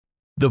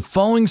The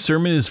following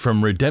sermon is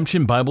from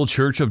Redemption Bible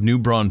Church of New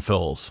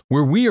Braunfels,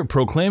 where we are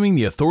proclaiming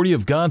the authority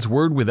of God's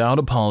Word without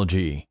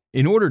apology,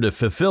 in order to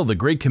fulfill the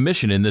Great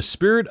Commission in the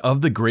spirit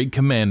of the Great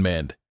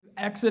Commandment.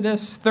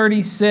 Exodus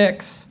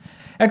 36.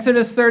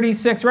 Exodus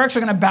 36, we're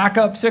actually going to back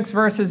up 6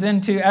 verses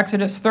into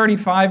Exodus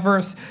 35,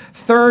 verse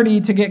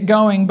 30 to get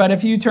going, but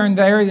if you turn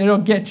there, it'll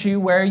get you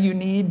where you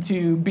need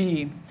to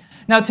be.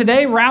 Now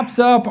today wraps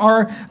up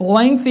our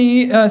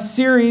lengthy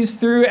series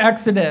through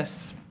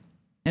Exodus.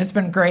 It's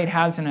been great,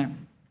 hasn't it?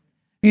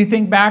 If you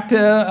think back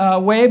to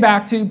way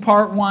back to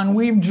part 1,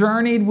 we've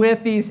journeyed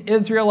with these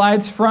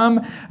Israelites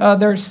from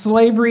their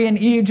slavery in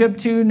Egypt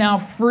to now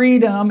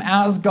freedom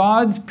as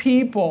God's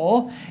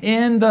people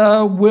in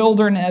the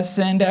wilderness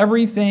and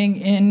everything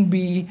in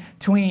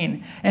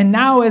between. And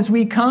now as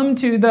we come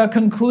to the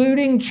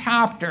concluding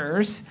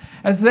chapters,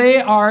 as they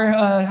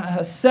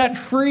are set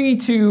free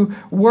to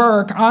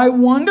work, I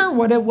wonder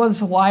what it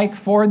was like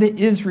for the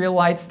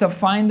Israelites to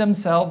find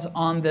themselves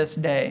on this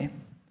day.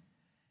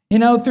 You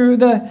know, through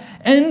the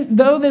end,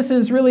 though this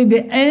is really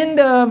the end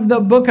of the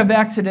book of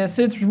Exodus,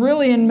 it's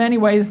really in many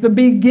ways the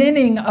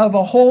beginning of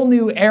a whole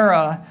new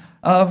era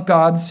of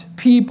God's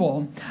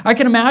people. I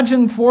can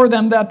imagine for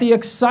them that the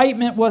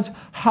excitement was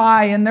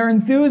high and their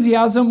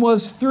enthusiasm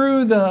was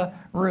through the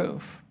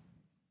roof.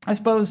 I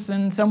suppose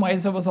in some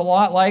ways it was a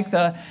lot like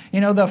the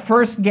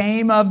first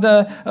game of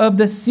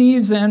the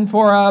season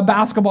for a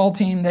basketball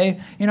team.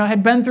 They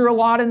had been through a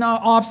lot in the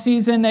off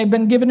season. They've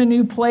been given a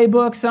new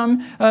playbook.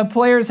 Some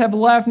players have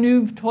left.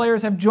 New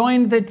players have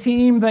joined the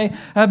team. They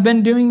have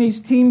been doing these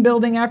team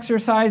building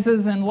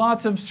exercises and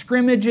lots of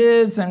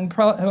scrimmages and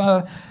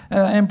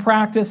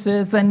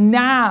practices. And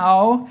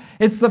now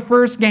it's the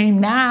first game.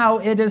 Now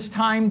it is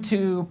time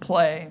to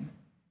play.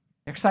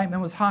 Their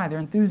excitement was high, their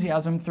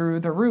enthusiasm through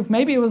the roof.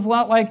 Maybe it was a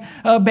lot like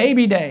a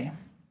baby day.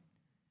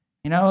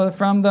 You know,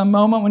 from the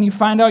moment when you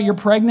find out you're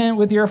pregnant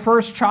with your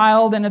first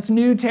child and it's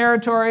new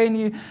territory and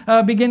you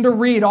begin to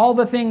read all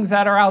the things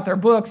that are out there,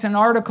 books and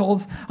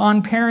articles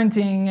on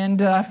parenting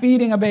and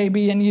feeding a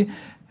baby, and you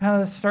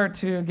start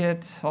to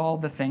get all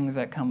the things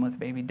that come with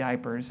baby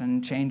diapers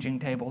and changing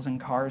tables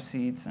and car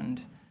seats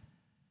and,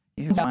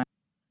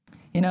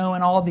 in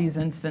all these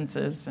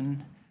instances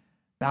and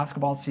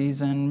basketball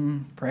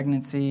season,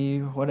 pregnancy,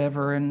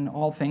 whatever, and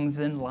all things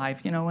in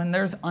life. When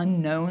there's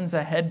unknowns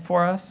ahead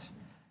for us,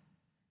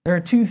 there are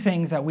two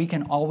things that we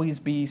can always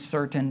be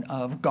certain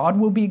of. God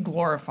will be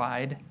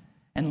glorified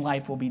and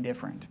life will be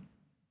different.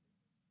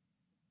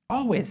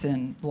 Always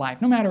in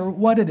life, no matter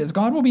what it is,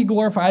 God will be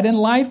glorified and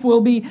life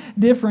will be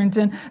different.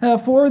 And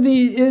for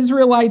the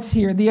Israelites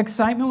here, the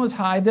excitement was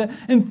high. The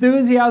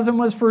enthusiasm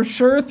was for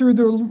sure through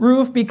the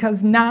roof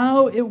because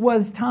now it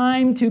was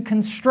time to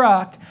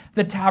construct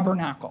the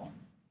tabernacle.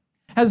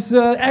 As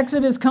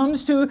Exodus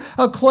comes to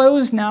a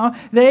close now,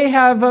 they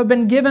have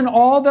been given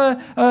all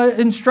the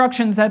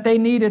instructions that they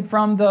needed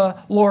from the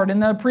Lord.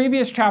 In the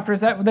previous chapters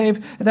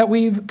that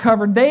we've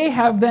covered, they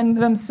have been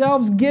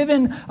themselves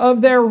given of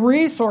their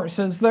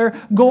resources, their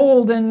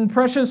gold and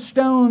precious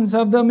stones,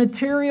 of the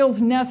materials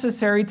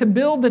necessary to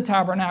build the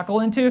tabernacle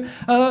and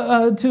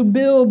to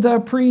build the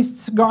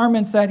priest's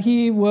garments that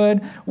he would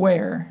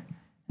wear.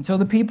 And so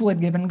the people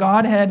had given,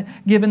 God had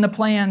given the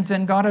plans,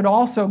 and God had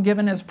also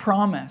given his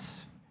promise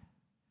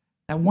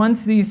that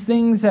once these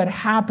things had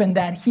happened,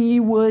 that he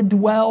would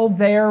dwell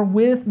there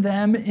with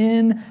them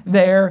in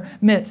their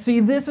midst. See,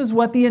 this is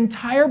what the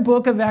entire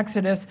book of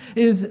Exodus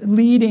is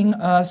leading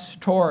us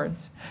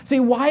towards. See,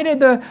 why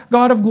did the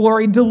God of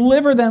glory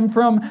deliver them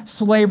from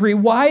slavery?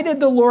 Why did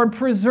the Lord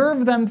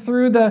preserve them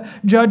through the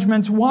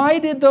judgments? Why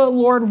did the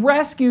Lord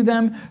rescue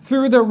them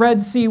through the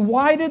Red Sea?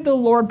 Why did the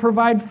Lord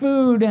provide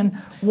food and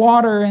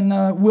water in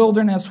the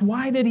wilderness?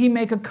 Why did he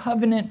make a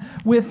covenant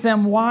with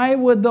them? Why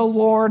would the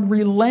Lord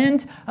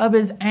relent of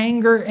his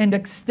anger and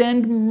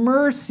extend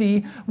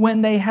mercy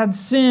when they had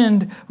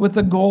sinned with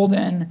the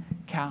golden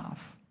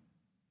calf?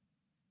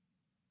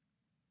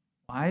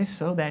 Why?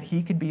 So that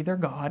he could be their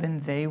God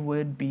and they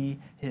would be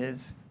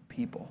his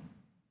people.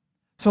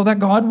 So that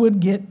God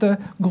would get the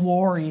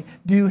glory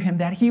due him,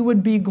 that he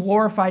would be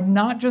glorified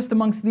not just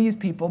amongst these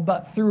people,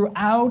 but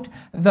throughout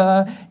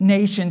the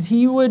nations.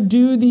 He would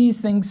do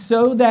these things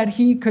so that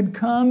he could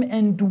come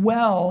and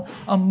dwell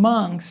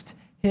amongst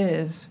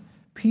his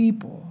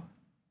people.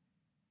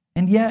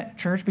 And yet,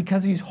 church,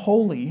 because he's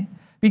holy,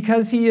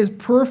 because he is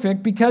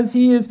perfect, because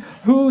he is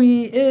who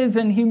he is,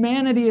 and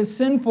humanity is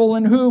sinful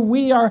and who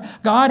we are,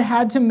 God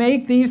had to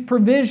make these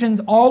provisions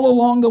all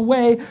along the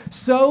way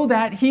so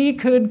that he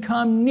could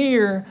come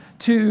near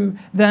to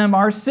them.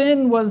 Our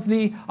sin was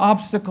the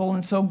obstacle,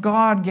 and so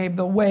God gave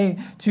the way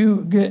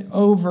to get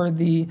over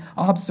the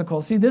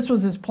obstacle. See, this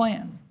was his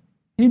plan.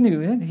 He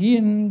knew it. He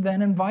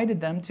then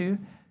invited them to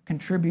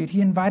contribute.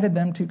 He invited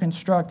them to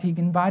construct. He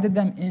invited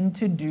them in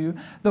to do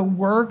the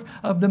work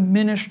of the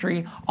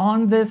ministry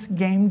on this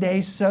game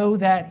day so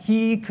that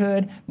he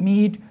could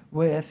meet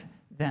with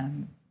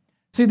them.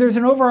 See, there's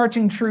an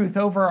overarching truth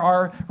over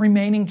our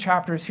remaining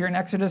chapters here in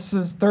Exodus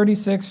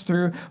 36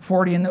 through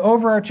 40. And the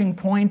overarching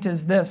point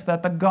is this,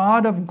 that the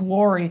God of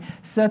glory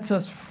sets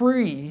us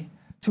free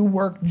to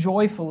work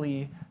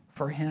joyfully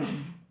for him.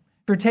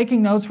 If you're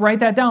taking notes, write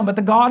that down. But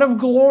the God of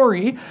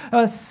glory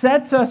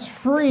sets us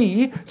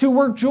free to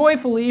work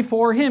joyfully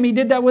for him. He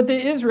did that with the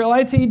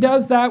Israelites. He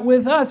does that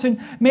with us. And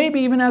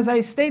maybe even as I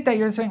state that,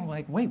 you're saying,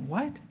 like, wait,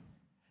 what?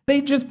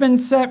 They've just been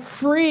set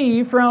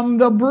free from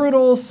the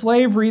brutal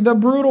slavery, the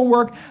brutal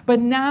work. But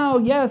now,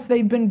 yes,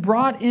 they've been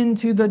brought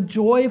into the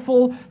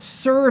joyful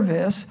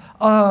service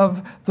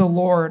of the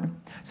Lord.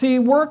 See,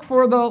 work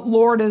for the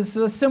Lord is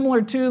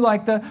similar to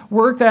like the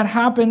work that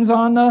happens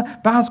on the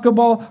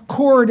basketball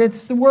court.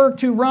 It's the work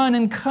to run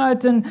and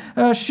cut and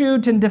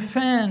shoot and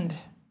defend.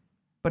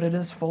 But it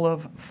is full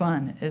of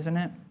fun, isn't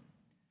it?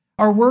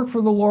 Our work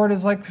for the Lord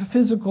is like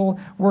physical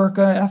work,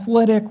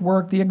 athletic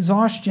work. The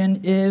exhaustion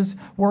is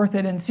worth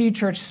it. And see,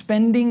 church,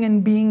 spending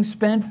and being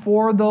spent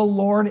for the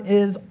Lord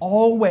is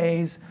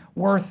always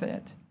worth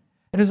it.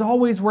 It is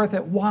always worth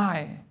it.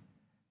 Why?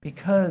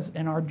 Because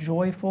in our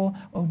joyful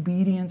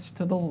obedience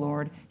to the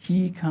Lord,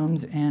 he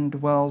comes and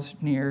dwells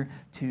near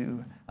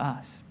to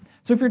us.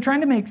 So if you're trying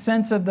to make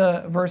sense of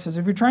the verses,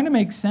 if you're trying to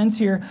make sense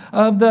here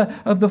of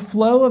the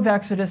flow of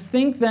Exodus,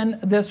 think then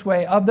this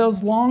way, of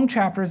those long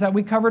chapters that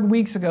we covered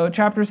weeks ago,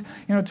 chapters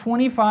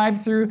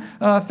 25 through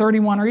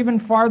 31, or even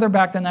farther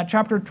back than that,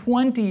 chapter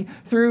 20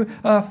 through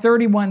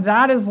 31,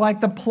 that is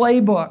like the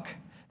playbook.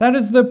 That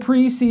is the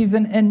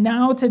preseason, and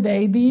now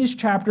today, these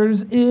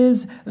chapters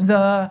is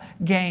the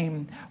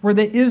game, where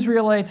the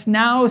Israelites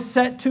now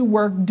set to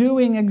work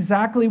doing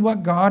exactly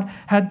what God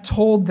had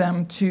told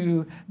them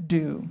to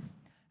do.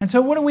 And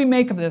so what do we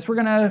make of this? We're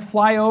going to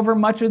fly over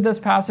much of this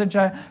passage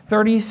at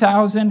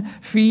 30,000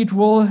 feet.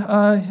 We'll,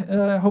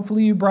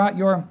 hopefully you brought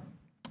your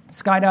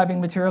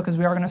skydiving material, because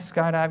we are going to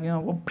skydive.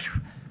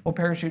 We'll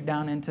parachute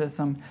down into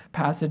some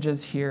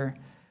passages here.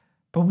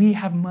 But we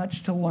have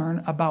much to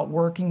learn about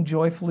working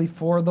joyfully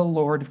for the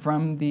Lord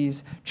from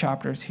these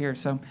chapters here.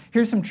 So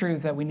here's some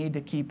truths that we need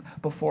to keep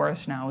before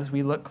us now as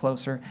we look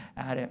closer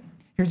at it.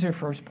 Here's your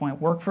first point.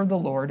 Work for the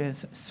Lord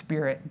is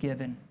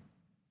Spirit-given.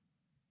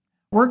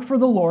 Work for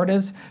the Lord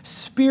is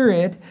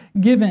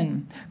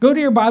Spirit-given. Go to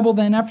your Bible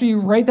then, after you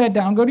write that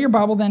down, go to your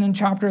Bible then in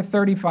chapter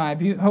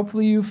 35.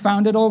 Hopefully you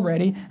found it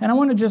already. And I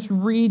want to just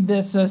read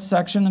this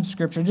section of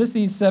Scripture, just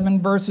these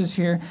 7 verses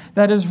here,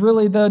 that is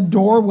really the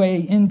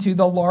doorway into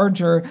the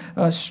larger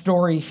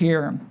story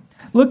here.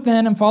 Look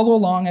then and follow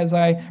along as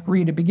I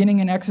read it, beginning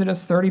in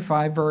Exodus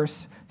 35,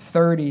 verse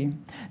 30.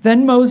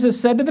 Then Moses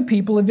said to the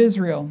people of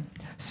Israel,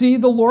 "See,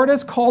 the Lord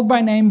has called by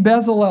name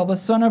Bezalel, the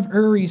son of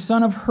Uri,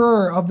 son of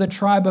Hur, of the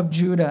tribe of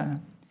Judah.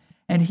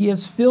 And he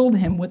has filled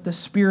him with the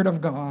Spirit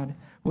of God,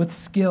 with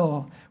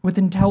skill, with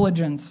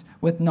intelligence,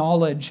 with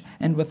knowledge,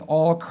 and with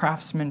all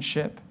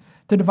craftsmanship,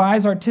 to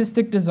devise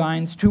artistic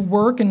designs, to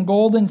work in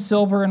gold and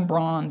silver and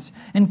bronze,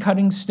 in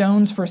cutting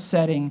stones for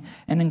setting,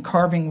 and in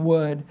carving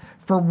wood,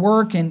 for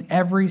work in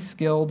every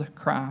skilled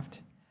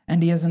craft.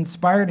 And he has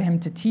inspired him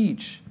to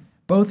teach,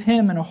 both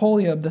him and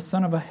Aholiab, the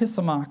son of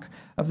Ahisamach,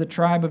 of the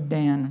tribe of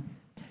Dan.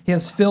 He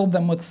has filled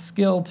them with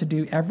skill to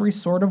do every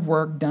sort of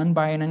work done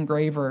by an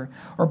engraver,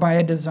 or by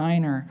a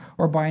designer,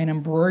 or by an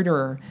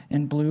embroiderer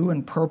in blue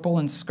and purple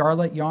and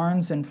scarlet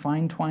yarns and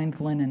fine-twined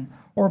linen,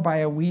 or by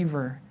a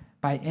weaver,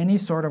 by any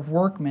sort of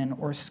workman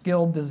or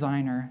skilled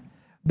designer.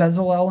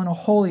 Bezalel and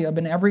Aholiab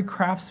and every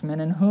craftsman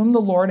in whom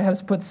the Lord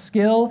has put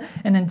skill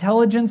and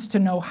intelligence to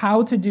know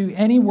how to do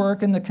any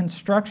work in the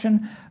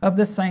construction of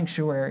the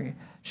sanctuary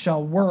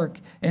shall work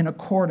in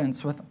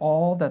accordance with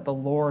all that the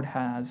Lord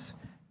has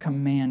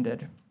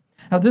commanded."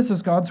 Now, this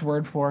is God's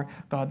word for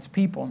God's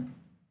people.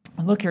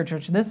 Look here,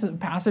 church, this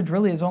passage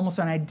really is almost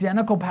an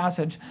identical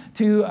passage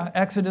to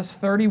Exodus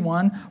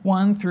 31,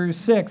 1 through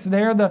 6.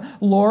 There the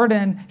Lord,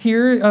 and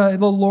here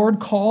the Lord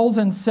calls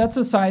and sets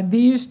aside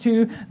these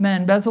 2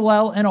 men,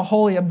 Bezalel and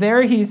Aholiab.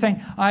 There he's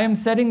saying, I am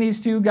setting these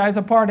 2 guys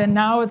apart. And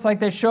now it's like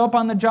they show up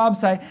on the job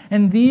site,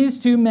 and these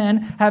 2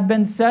 men have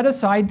been set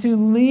aside to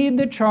lead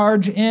the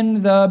charge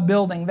in the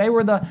building. They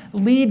were the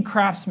lead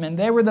craftsmen.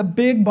 They were the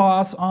big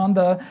boss on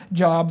the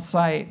job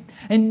site.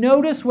 And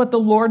notice what the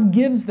Lord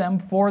gives them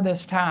for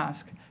this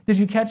task. Did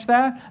you catch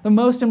that? The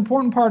most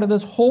important part of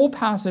this whole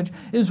passage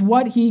is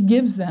what he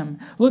gives them.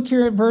 Look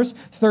here at verse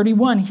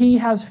 31. He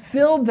has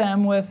filled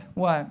them with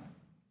what?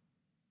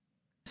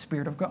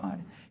 Spirit of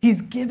God. He's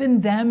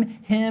given them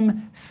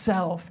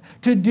himself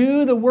to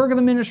do the work of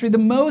the ministry, the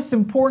most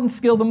important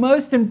skill, the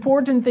most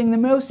important thing, the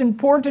most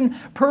important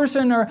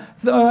person, or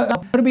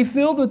to be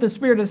filled with the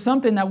Spirit is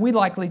something that we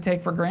likely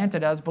take for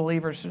granted as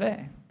believers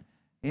today.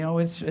 You know,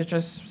 it's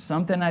just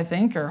something I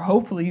think, or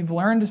hopefully you've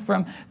learned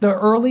from the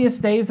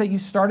earliest days that you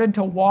started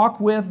to walk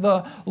with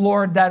the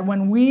Lord, that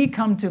when we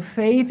come to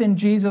faith in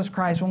Jesus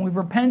Christ, when we've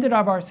repented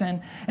of our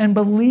sin and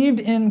believed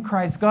in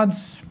Christ,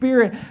 God's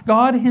Spirit,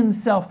 God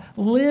himself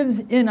lives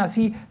in us.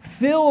 He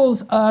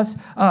fills us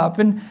up.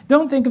 And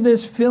don't think of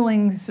this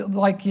filling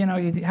like, you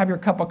have your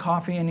cup of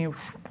coffee and you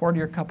pour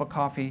your cup of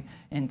coffee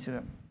into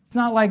it. It's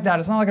not like that.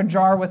 It's not like a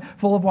jar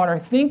full of water.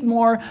 Think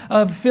more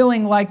of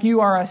filling like you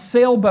are a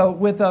sailboat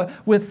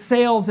with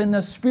sails, and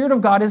the Spirit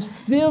of God is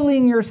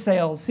filling your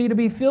sails. See, to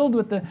be filled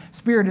with the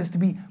Spirit is to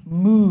be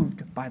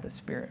moved by the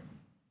Spirit.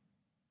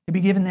 to be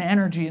given the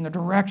energy and the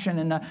direction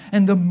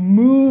and the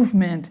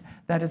movement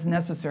that is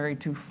necessary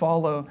to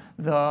follow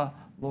the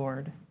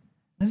Lord.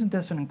 Isn't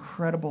this an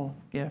incredible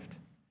gift?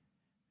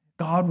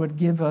 God would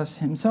give us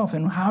himself.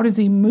 And how does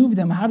he move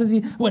them?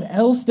 What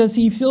else does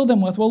he fill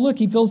them with? Well, look,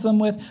 he fills them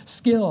with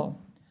skill.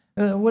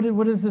 What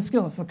is the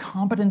skill? It's the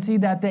competency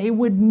that they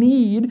would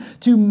need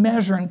to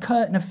measure and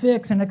cut and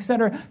affix and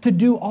etc. to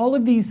do all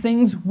of these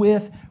things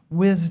with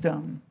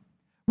wisdom.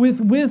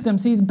 With wisdom.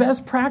 See, the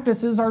best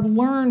practices are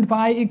learned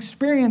by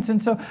experience.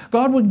 And so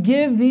God would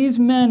give these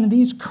men,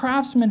 these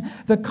craftsmen,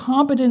 the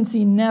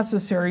competency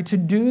necessary to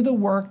do the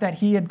work that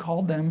he had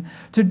called them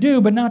to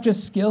do. But not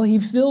just skill, he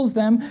fills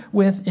them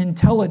with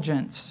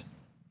intelligence.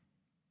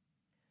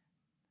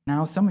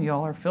 Now, some of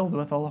y'all are filled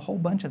with a whole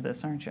bunch of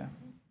this, aren't you?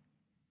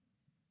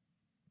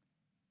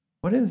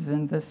 What is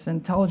in this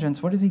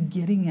intelligence? What is he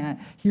getting at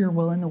here?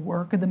 Well, in the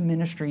work of the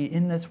ministry,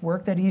 in this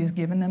work that he's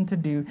given them to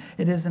do,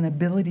 it is an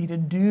ability to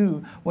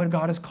do what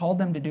God has called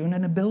them to do and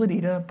an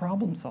ability to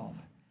problem solve.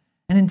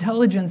 An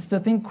intelligence to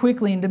think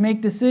quickly and to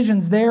make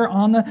decisions there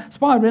on the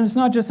spot. But it's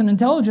not just an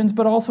intelligence,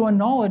 but also a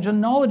knowledge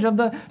of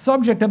the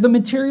subject, of the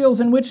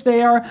materials in which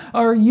they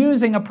are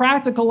using, a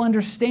practical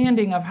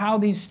understanding of how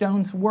these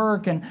stones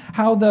work and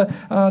how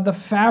the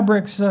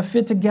fabrics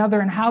fit together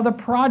and how the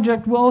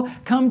project will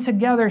come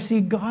together.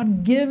 See,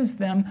 God gives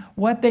them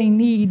what they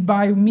need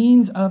by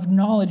means of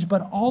knowledge,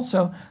 but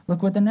also,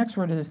 look what the next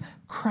word is,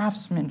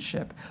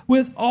 craftsmanship.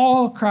 With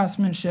all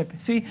craftsmanship.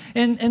 See,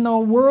 in the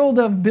world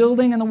of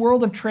building, in the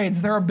world of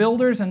trades, there are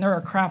builders and there are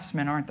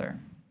craftsmen, aren't there?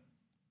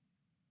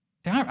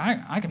 See,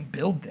 I can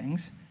build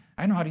things.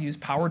 I know how to use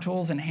power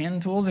tools and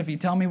hand tools. If you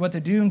tell me what to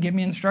do and give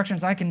me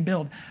instructions, I can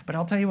build. But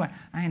I'll tell you what,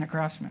 I ain't a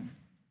craftsman.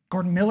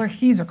 Gordon Miller,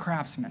 he's a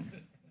craftsman.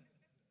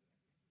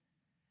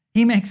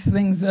 He makes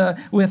things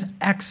with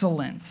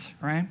excellence,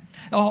 right?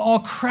 All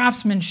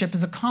craftsmanship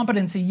is a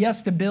competency,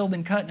 yes, to build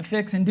and cut and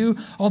fix and do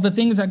all the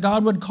things that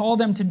God would call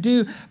them to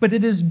do, but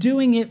it is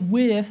doing it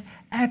with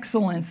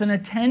excellence and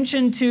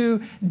attention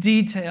to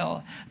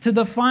detail, to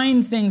the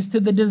fine things, to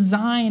the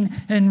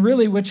design, and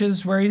really, which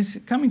is where he's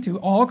coming to,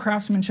 all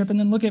craftsmanship. And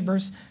then look at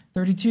verse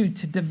 32,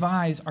 to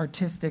devise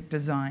artistic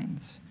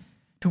designs,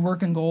 to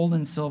work in gold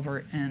and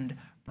silver and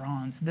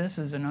bronze. This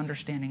is an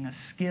understanding, a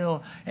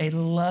skill, a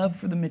love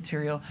for the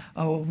material,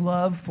 a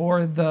love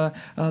for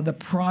the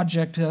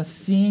project,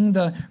 seeing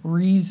the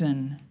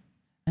reason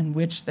in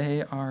which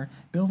they are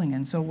building.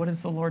 And so what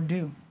does the Lord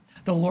do?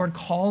 The Lord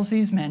calls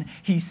these men,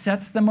 he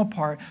sets them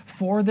apart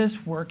for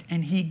this work,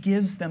 and he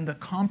gives them the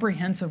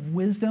comprehensive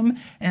wisdom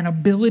and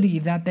ability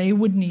that they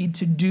would need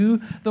to do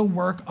the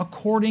work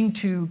according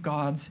to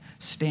God's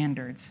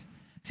standards.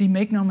 See,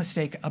 make no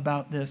mistake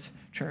about this,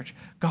 church.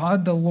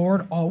 God, the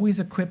Lord, always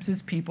equips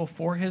his people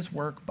for his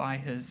work by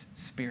his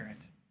Spirit.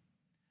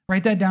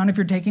 Write that down if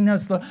you're taking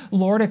notes. The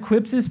Lord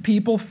equips his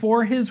people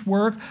for his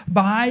work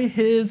by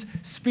his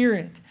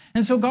Spirit.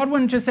 And so God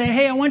wouldn't just say,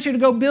 hey, I want you to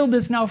go build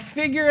this. Now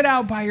figure it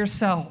out by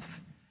yourself.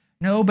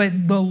 No,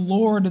 but the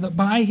Lord,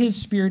 by his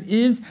Spirit,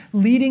 is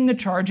leading the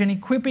charge and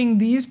equipping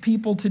these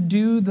people to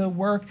do the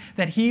work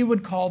that he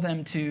would call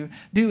them to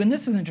do. And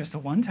this isn't just a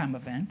one-time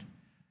event.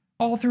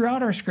 All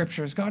throughout our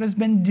scriptures, God has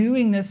been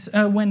doing this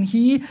when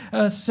he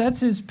sets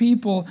his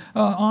people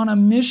on a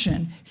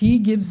mission. He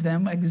gives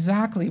them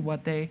exactly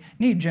what they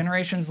need.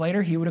 Generations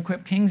later, he would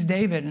equip Kings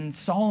David and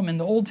Solomon,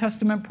 the Old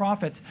Testament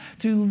prophets,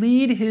 to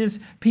lead his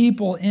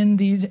people in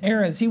these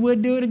eras. He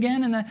would do it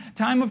again in the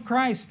time of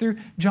Christ through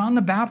John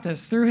the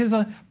Baptist, through his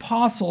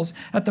apostles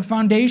at the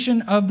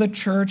foundation of the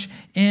church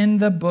in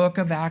the book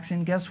of Acts.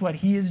 And guess what?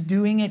 He is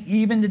doing it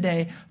even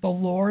today. The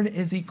Lord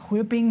is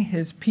equipping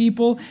his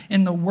people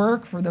in the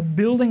work for the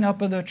building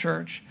up of the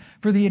church,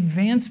 for the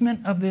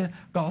advancement of the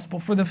gospel,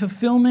 for the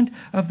fulfillment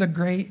of the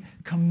Great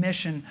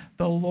Commission.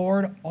 The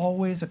Lord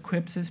always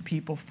equips his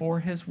people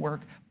for his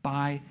work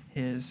by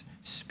his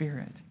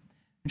Spirit.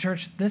 And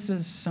church, this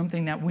is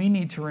something that we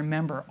need to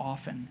remember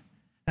often.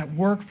 That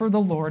work for the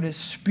Lord is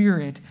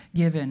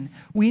Spirit-given.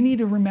 We need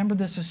to remember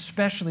this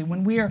especially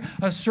when we are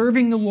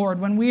serving the Lord,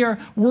 when we are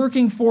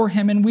working for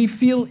him and we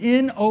feel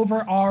in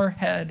over our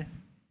head.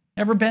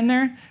 Ever been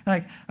there?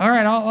 Like, all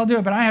right, I'll do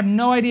it, but I have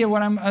no idea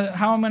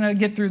how I'm going to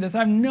get through this. I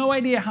have no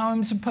idea how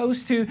I'm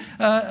supposed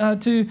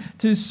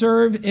to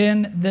serve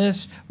in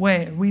this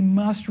way. We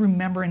must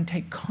remember and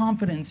take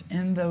confidence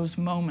in those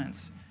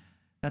moments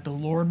that the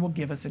Lord will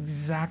give us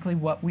exactly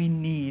what we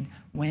need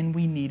when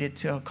we need it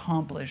to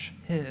accomplish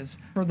his.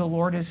 For the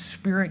Lord is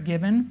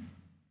Spirit-given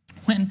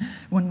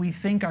when we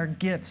think our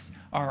gifts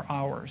are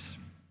ours.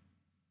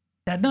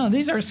 That no,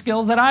 these are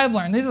skills that I've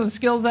learned. These are the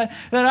skills that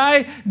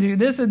I do.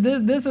 This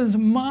is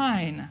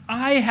mine.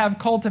 I have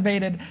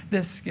cultivated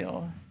this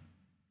skill.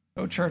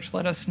 Oh, church,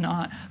 let us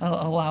not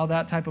allow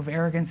that type of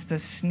arrogance to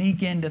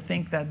sneak in to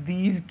think that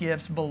these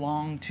gifts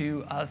belong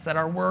to us, that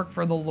our work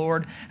for the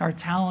Lord, our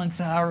talents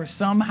are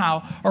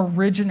somehow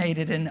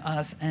originated in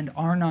us and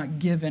are not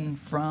given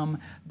from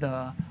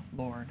the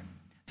Lord.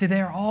 See,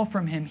 they are all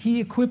from him. He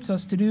equips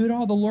us to do it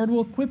all. The Lord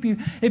will equip you.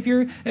 If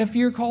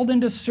you're called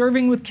into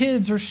serving with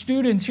kids or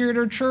students here at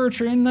our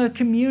church or in the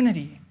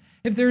community,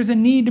 If there's a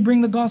need to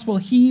bring the gospel,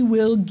 he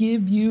will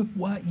give you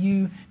what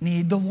you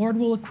need. The Lord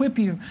will equip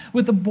you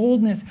with the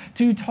boldness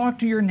to talk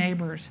to your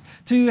neighbors,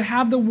 to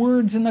have the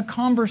words in the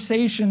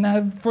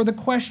conversation for the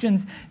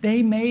questions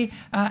they may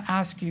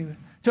ask you,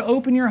 to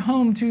open your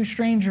home to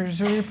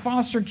strangers or your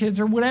foster kids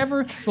or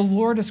whatever the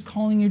Lord is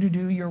calling you to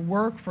do, your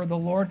work for the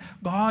Lord.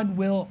 God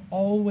will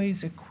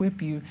always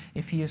equip you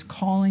if he is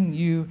calling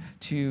you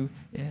to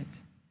it.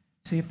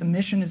 See, if the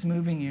mission is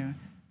moving you,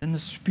 then the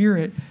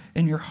Spirit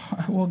in your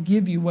heart will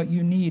give you what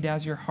you need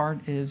as your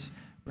heart is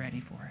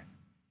ready for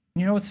it.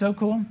 You know what's so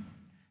cool?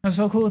 It's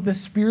so cool that the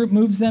Spirit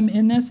moves them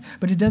in this,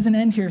 but it doesn't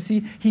end here.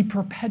 See, he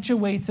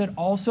perpetuates it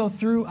also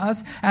through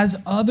us as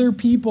other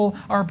people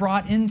are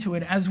brought into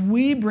it, as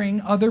we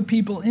bring other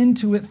people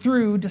into it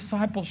through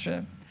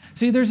discipleship.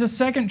 See, there's a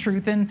second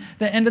truth in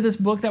the end of this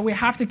book that we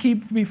have to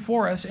keep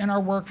before us in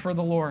our work for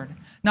the Lord.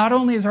 Not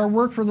only is our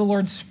work for the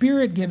Lord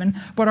Spirit-given,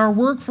 but our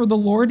work for the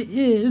Lord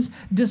is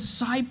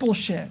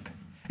discipleship.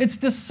 It's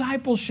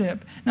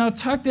discipleship. Now,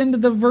 tucked into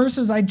the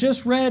verses I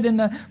just read in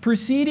the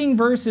preceding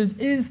verses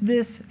is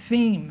this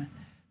theme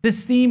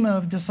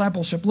of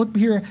discipleship. Look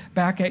here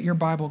back at your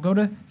Bible. Go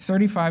to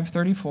 35,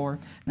 34,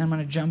 and I'm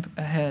going to jump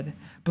ahead.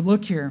 But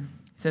look here.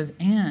 It says,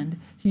 and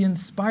he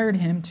inspired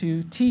him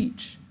to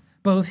teach,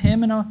 both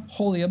him and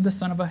Aholiab, the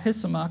son of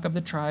Ahisamach of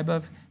the tribe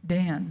of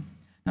Dan.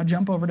 Now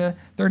jump over to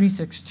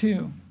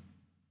 36:2.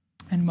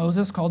 And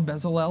Moses called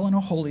Bezalel and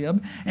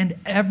Aholiab and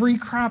every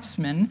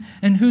craftsman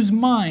in whose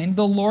mind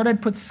the Lord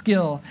had put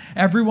skill,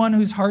 everyone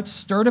whose heart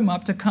stirred him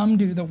up to come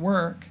do the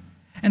work.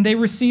 And they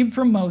received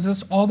from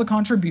Moses all the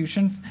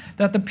contribution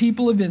that the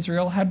people of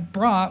Israel had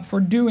brought for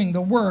doing the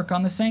work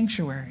on the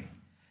sanctuary.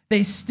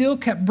 They still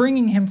kept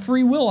bringing him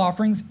free will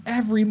offerings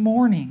every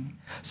morning,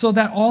 so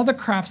that all the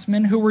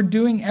craftsmen who were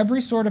doing every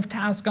sort of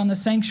task on the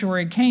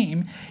sanctuary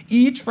came,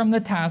 each from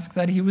the task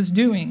that he was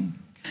doing,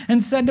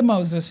 and said to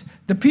Moses,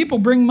 the people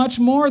bring much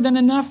more than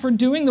enough for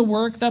doing the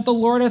work that the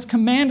Lord has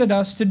commanded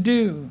us to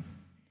do.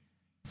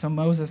 So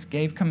Moses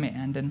gave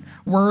command, and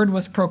word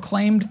was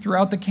proclaimed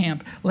throughout the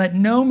camp, let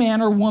no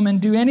man or woman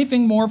do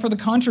anything more for the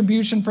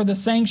contribution for the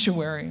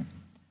sanctuary.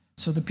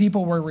 So the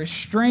people were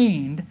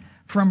restrained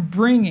from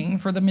bringing,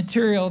 for the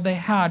material they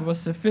had was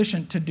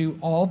sufficient to do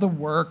all the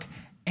work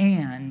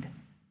and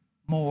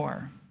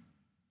more.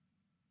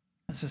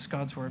 This is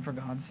God's word for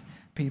God's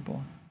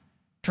people.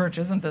 Church,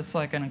 isn't this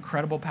like an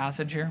incredible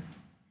passage here?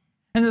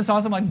 And it's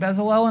awesome, like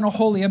Bezalel and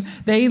Aholiab,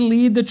 they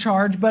lead the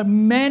charge, but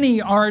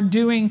many are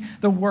doing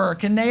the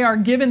work, and they are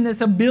given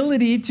this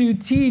ability to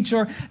teach,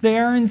 or they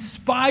are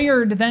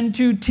inspired then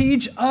to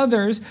teach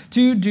others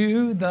to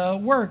do the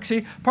work.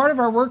 See, part of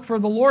our work for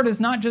the Lord is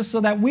not just so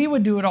that we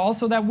would do it all,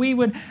 so that we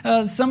would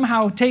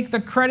somehow take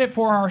the credit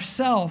for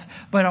ourselves,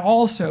 but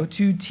also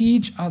to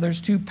teach others,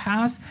 to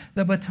pass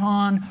the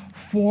baton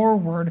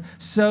forward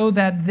so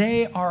that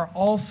they are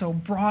also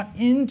brought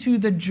into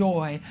the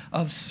joy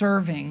of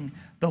serving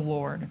the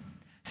Lord.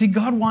 See,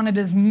 God wanted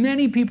as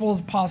many people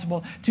as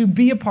possible to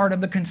be a part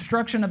of the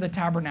construction of the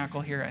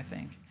tabernacle here, I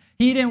think.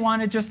 He didn't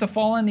want it just to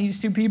fall on these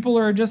two people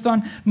or just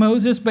on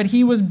Moses, but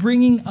he was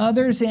bringing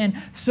others in,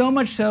 so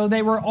much so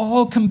they were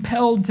all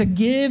compelled to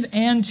give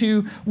and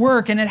to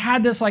work, and it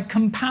had this like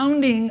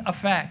compounding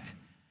effect.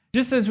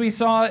 Just as we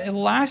saw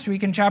last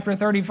week in chapter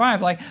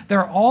 35, like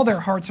all their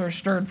hearts are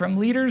stirred, from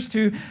leaders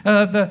to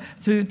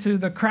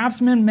the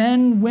craftsmen,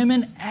 men,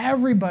 women,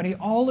 everybody,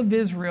 all of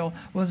Israel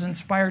was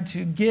inspired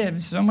to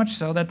give, so much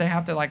so that they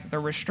have to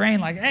they're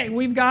restrained, hey,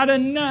 we've got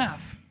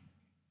enough.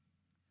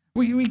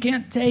 We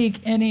can't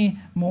take any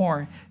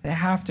more. They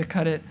have to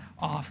cut it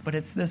off. But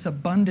it's this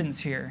abundance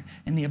here,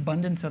 and the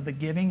abundance of the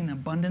giving and the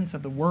abundance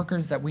of the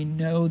workers, that we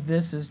know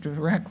this is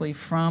directly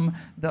from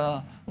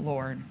the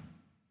Lord.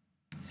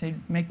 See,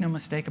 make no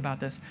mistake about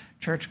this.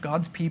 Church,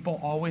 God's people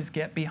always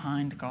get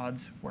behind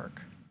God's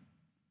work.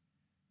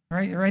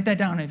 Write that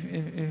down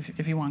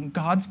if you want.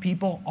 God's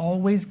people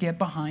always get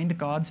behind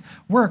God's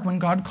work. When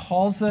God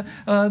calls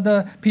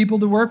the people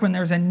to work, when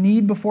there's a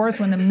need before us,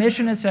 when the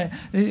mission is set,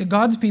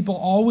 God's people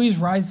always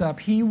rise up.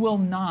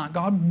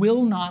 God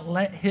will not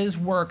let his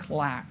work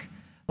lack.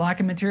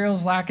 Lacking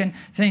materials, lacking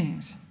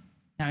things.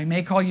 Now, he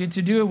may call you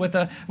to do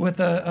it with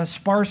a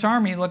sparse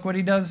army. Look what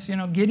he does,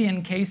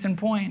 Gideon, case in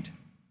point.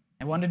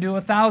 They want to do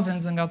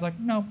 1,000s, and God's like,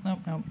 no.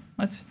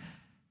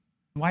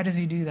 Why does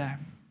he do that?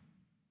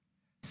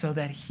 So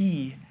that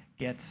he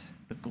gets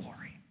the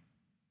glory.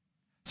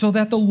 So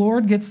that the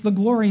Lord gets the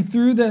glory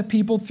through the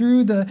people,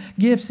 through the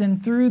gifts,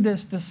 and through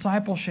this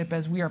discipleship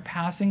as we are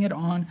passing it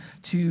on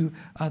to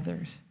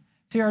others.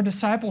 See, our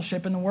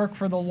discipleship and the work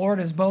for the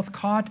Lord is both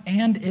caught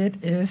and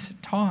it is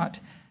taught.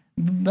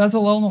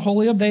 Bezalel and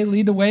Aholiab, they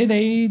lead the way,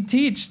 they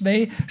teach.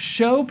 They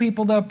show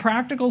people the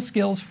practical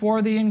skills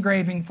for the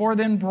engraving, for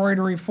the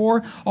embroidery,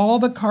 for all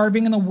the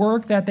carving and the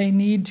work that they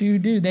need to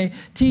do. They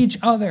teach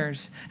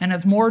others. And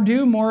as more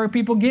do, more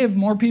people give,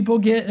 more people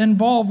get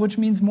involved, which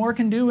means more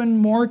can do and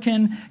more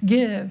can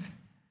give.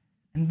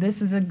 And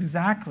this is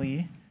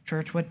exactly,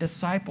 church, what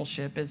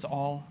discipleship is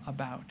all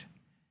about.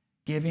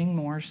 Giving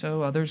more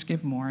so others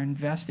give more.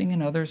 Investing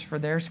in others for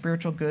their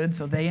spiritual good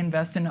so they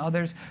invest in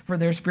others for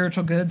their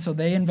spiritual good so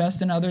they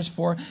invest in others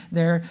for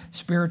their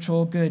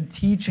spiritual good.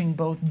 Teaching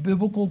both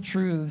biblical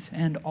truths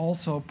and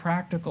also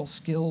practical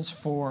skills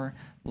for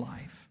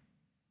life.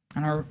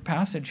 In our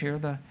passage here,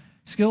 the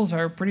skills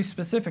are pretty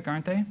specific,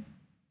 aren't they?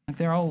 Like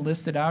they're all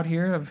listed out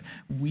here of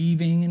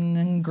weaving and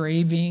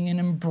engraving and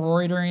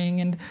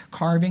embroidering and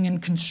carving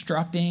and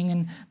constructing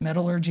and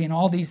metallurgy and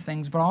all these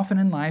things. But often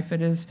in life,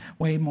 it is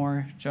way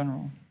more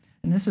general.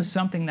 And this is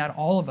something that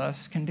all of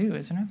us can do,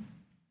 isn't it?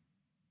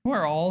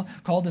 We're all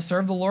called to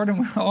serve the Lord, and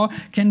we all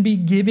can be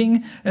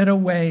giving it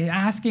away,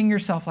 asking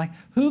yourself, like,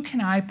 who can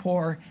I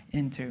pour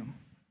into?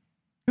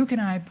 Who can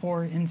I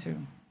pour into?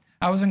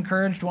 I was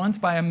encouraged once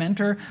by a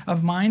mentor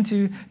of mine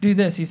to do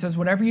this. He says,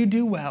 whatever you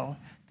do well,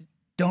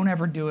 don't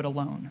ever do it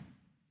alone.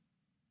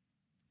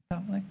 I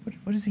thought, like,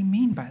 what does he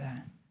mean by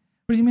that?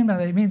 What does he mean by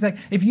that? It means like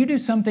if you do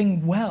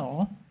something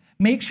well,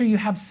 make sure you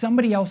have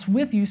somebody else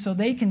with you so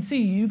they can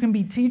see you. You can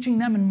be teaching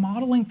them and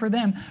modeling for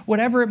them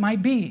whatever it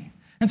might be.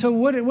 And so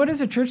what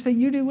is a church that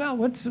you do well?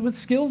 What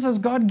skills has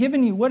God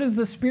given you? What has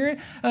the Spirit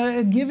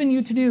given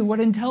you to do? What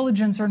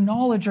intelligence or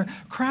knowledge or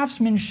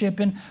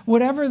craftsmanship and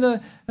whatever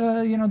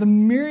the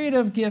myriad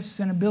of gifts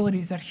and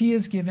abilities that He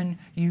has given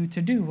you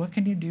to do? What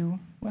can you do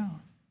well?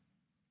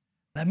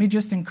 Let me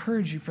just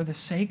encourage you, for the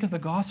sake of the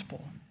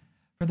gospel,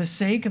 for the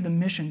sake of the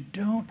mission,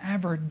 don't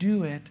ever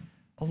do it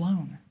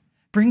alone.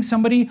 Bring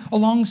somebody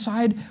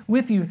alongside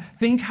with you.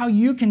 Think how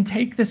you can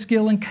take the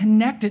skill and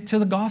connect it to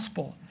the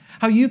gospel.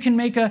 How you can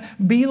make a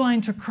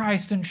beeline to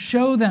Christ and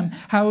show them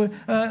how,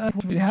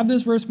 you have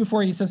this verse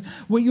before you. He says,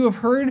 what you have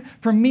heard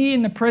from me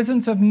in the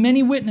presence of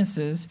many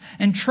witnesses,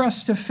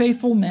 entrust to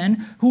faithful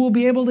men who will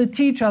be able to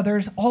teach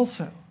others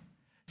also.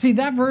 See,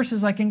 that verse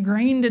is like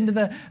ingrained into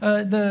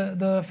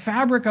the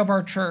fabric of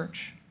our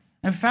church,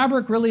 and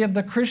fabric really of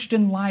the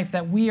Christian life,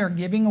 that we are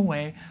giving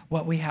away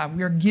what we have.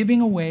 We are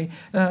giving away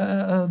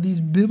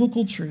these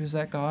biblical truths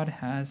that God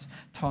has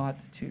taught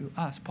to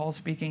us. Paul's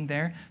speaking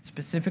there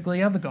specifically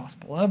of the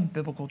gospel, of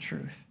biblical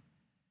truth.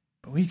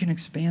 But we can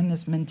expand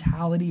this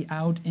mentality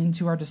out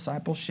into our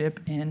discipleship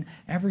in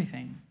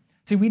everything.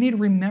 See, we need to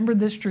remember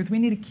this truth. We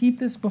need to keep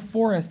this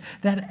before us,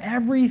 that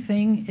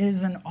everything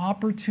is an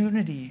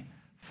opportunity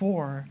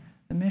for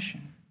the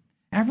mission.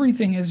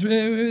 Everything is,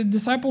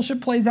 discipleship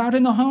plays out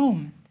in the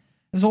home.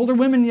 As older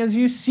women, as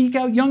you seek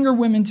out younger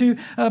women to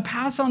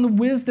pass on the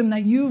wisdom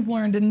that you've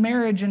learned in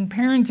marriage and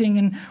parenting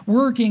and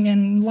working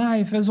and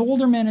life. As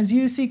older men, as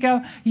you seek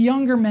out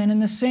younger men in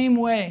the same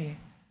way,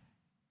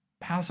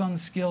 pass on the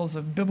skills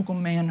of biblical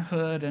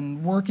manhood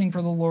and working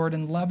for the Lord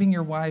and loving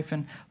your wife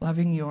and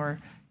loving your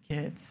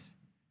kids.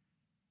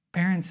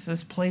 Parents,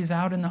 this plays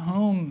out in the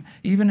home,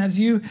 even as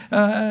you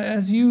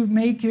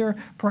make your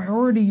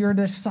priority your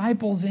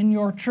disciples in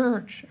your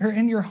church or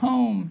in your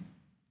home.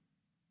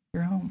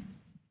 Your home.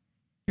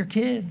 Your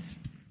kids.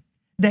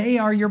 They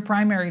are your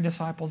primary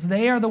disciples.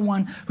 They are the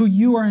one who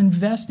you are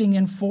investing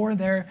in for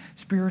their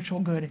spiritual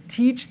good.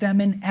 Teach them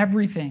in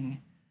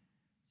everything.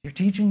 You're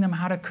teaching them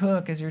how to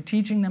cook, as you're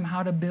teaching them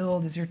how to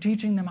build, as you're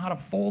teaching them how to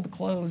fold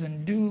clothes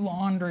and do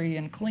laundry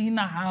and clean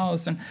the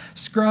house and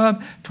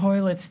scrub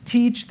toilets.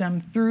 Teach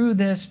them through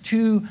this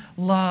to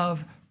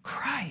love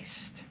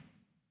Christ.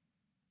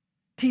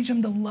 Teach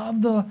them to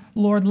love the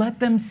Lord. Let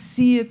them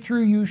see it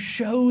through you.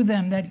 Show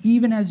them that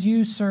even as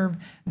you serve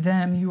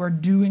them, you are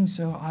doing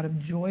so out of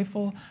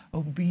joyful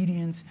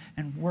obedience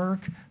and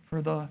work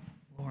for the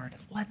Lord.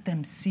 Let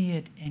them see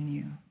it in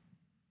you.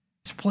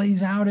 This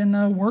plays out in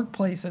the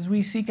workplace as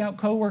we seek out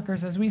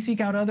coworkers, as we seek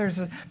out others,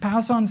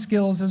 pass on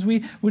skills, as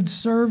we would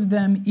serve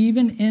them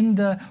even in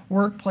the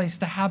workplace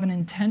to have an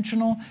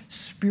intentional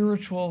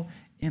spiritual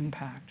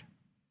impact.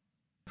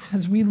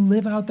 As we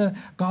live out the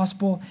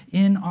gospel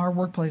in our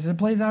workplace. It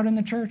plays out in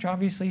the church,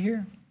 obviously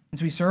here.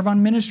 As we serve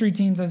on ministry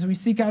teams, as we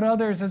seek out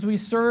others, as we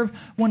serve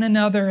one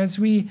another, as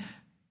we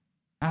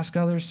ask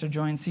others to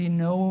join. See,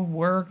 no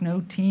work,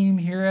 no team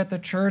here at the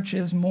church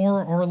is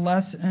more or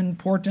less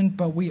important,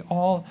 but we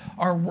all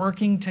are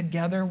working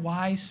together.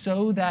 Why?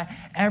 So that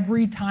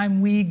every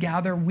time we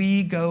gather,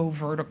 we go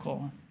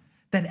vertical.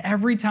 That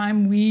every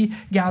time we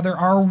gather,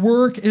 our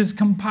work is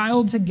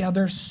compiled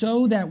together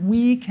so that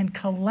we can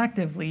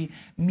collectively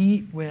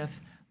meet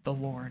with the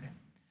Lord.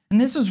 And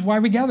this is why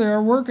we gather.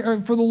 Our work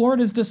for the Lord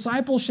is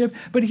discipleship,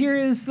 but here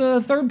is the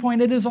third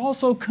point. It is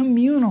also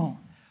communal.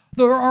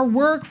 Our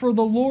work for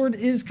the Lord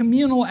is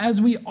communal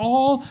as we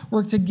all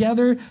work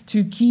together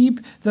to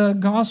keep the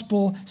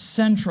gospel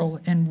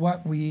central in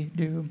what we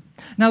do.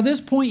 Now,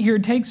 this point here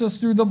takes us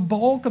through the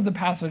bulk of the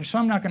passage, so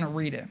I'm not going to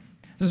read it.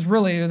 This is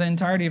really the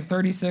entirety of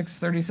 36,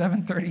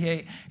 37,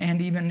 38,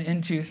 and even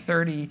into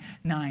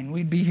 39.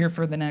 We'd be here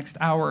for the next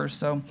hour or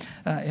so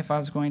if I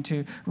was going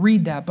to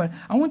read that. But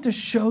I want to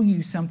show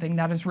you something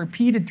that is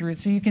repeated through it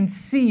so you can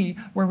see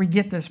where we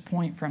get this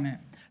point from it.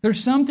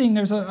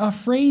 There's a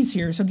phrase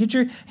here. So get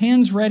your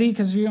hands ready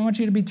because I want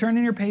you to be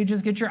turning your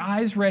pages. Get your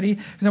eyes ready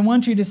because I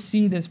want you to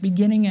see this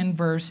beginning in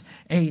verse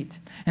 8.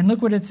 And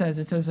look what it says.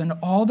 It says, and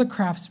all the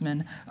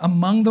craftsmen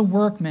among the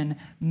workmen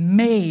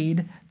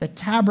made the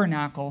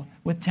tabernacle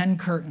with 10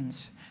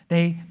 curtains.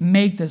 They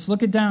make this.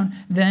 Look it down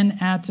then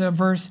at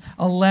verse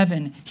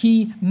 11.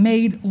 He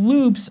made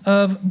loops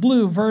of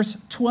blue. Verse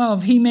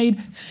 12, he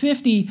made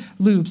 50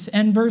 loops.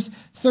 And verse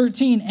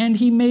 13, and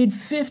he made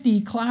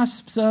 50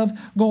 clasps of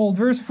gold.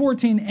 Verse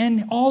 14,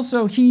 and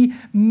also he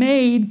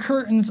made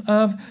curtains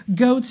of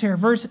goat's hair.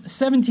 Verse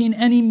 17,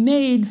 and he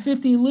made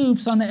 50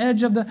 loops on the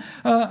edge of the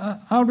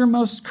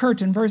outermost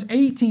curtain. Verse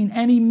 18,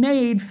 and he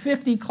made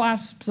 50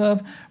 clasps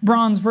of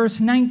bronze. Verse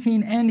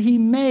 19, and he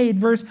made.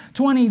 Verse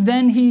 20,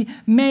 then he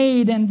made.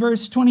 And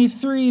verse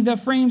 23, the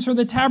frames for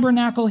the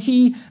tabernacle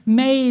he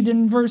made.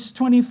 And verse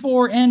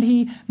 24, and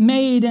he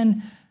made.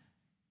 And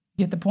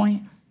get the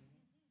point?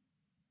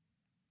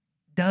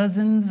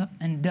 Dozens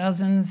and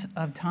dozens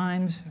of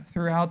times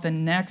throughout the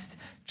next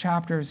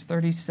chapters,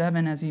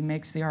 37 as he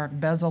makes the ark,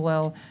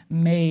 Bezalel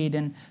made,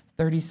 and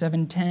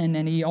 37:10,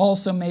 and he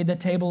also made the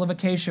table of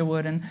acacia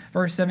wood, and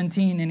verse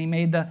 17, and he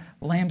made the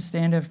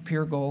lampstand of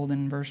pure gold,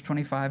 and verse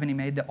 25, and he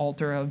made the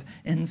altar of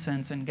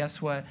incense. And guess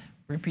what?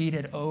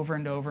 Repeated over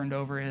and over and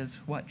over is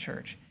what,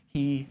 church?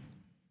 He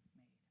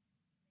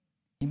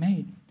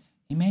made.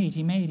 You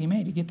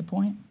get the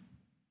point?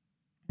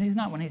 And he's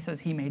not, when he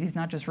says he made, he's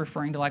not just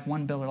referring to like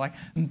one builder, like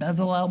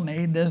Bezalel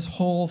made this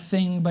whole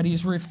thing, but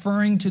he's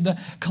referring to the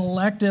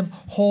collective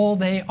whole.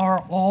 They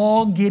are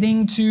all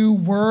getting to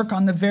work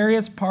on the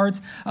various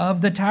parts of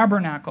the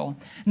tabernacle.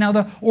 Now,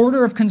 the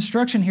order of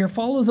construction here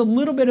follows a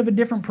little bit of a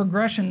different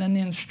progression than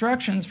the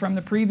instructions from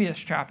the previous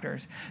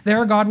chapters.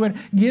 There, God would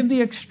give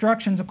the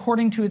instructions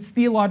according to its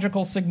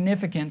theological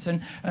significance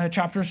in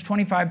chapters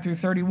 25 through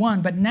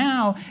 31, but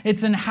now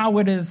it's in how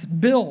it is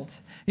built.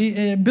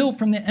 Built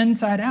from the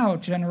inside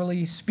out,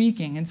 generally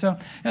speaking. And so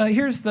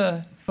here's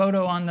the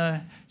photo on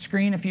the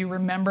screen. If you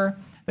remember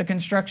the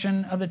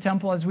construction of the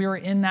temple as we were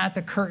in that,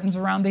 the curtains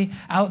around the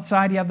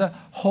outside. You have the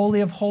Holy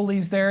of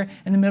Holies there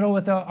in the middle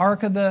with the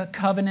Ark of the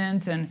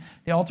Covenant and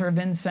the altar of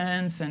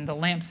incense and the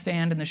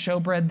lampstand and the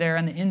showbread there.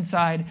 On the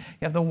inside,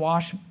 you have the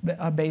wash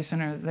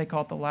basin, or they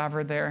call it the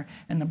laver there,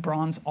 and the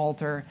bronze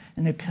altar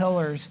and the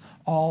pillars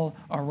all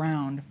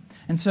around.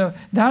 And so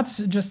that's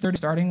just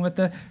starting with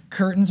the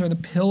curtains or the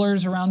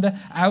pillars around the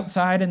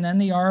outside, and then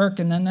the ark,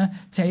 and then the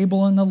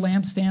table and the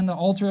lampstand, the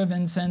altar of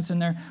incense,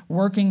 and they're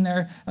working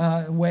their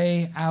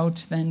way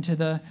out then to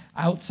the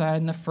outside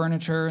and the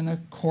furniture and the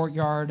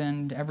courtyard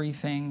and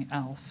everything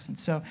else. And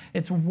so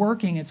it's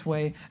working its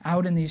way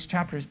out in these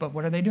chapters, but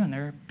what are they doing?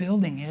 They're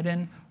building it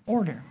in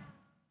order.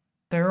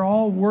 They're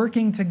all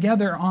working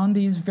together on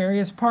these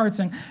various parts.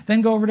 And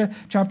then go over to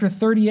chapter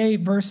 38,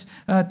 verse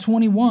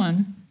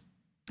 21.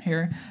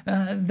 Here,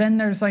 then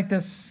there's like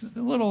this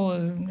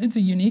little, it's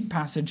a unique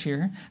passage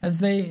here as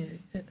they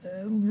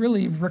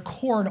really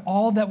record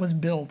all that was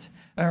built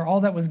or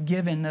all that was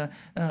given,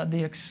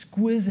 the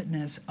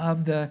exquisiteness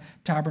of the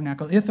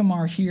tabernacle.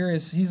 Ithamar here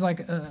he's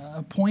like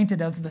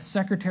appointed as the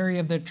secretary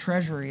of the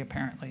treasury,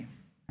 apparently.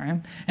 Right?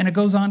 And it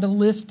goes on to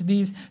list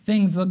these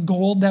things, the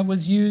gold that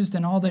was used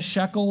and all the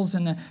shekels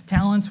and the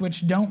talents,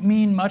 which don't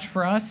mean much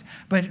for us.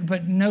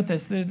 But note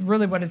this,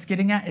 really what it's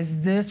getting at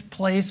is this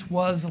place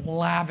was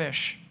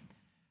lavish.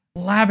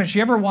 Lavish.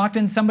 You ever walked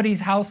in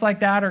somebody's house like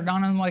that or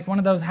gone on like one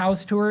of those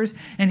house tours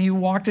and you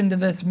walked into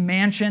this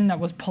mansion that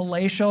was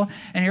palatial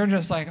and you're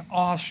just like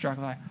awestruck,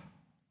 like,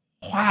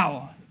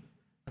 wow.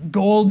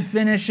 Gold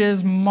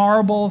finishes,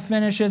 marble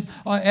finishes,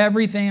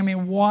 everything. I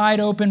mean, wide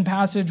open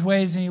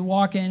passageways, and you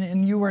walk in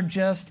and you are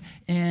just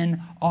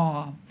in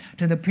awe.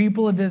 To the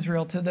people of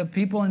Israel, to the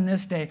people in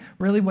this day,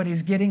 really what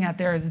he's getting at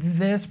there is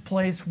this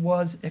place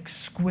was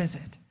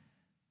exquisite.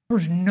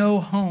 There's no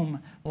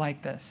home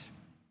like this.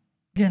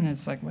 Again,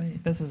 it's like,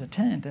 wait, this is a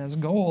tent. There's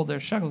gold,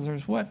 there's shekels,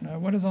 there's what?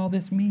 What does all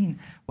this mean?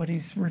 What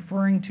he's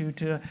referring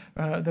to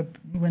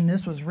when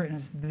this was written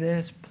is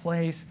this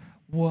place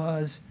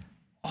was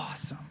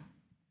awesome.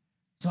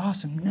 It's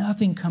awesome.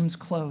 Nothing comes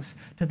close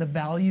to the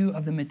value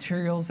of the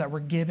materials that were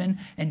given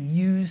and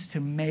used to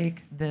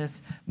make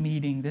this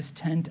meeting, this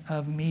tent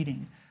of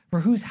meeting. For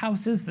whose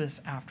house is this,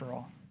 after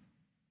all?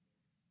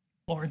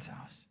 Lord's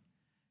house.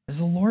 This is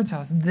the Lord's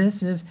house.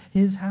 This is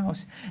his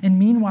house. And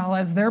meanwhile,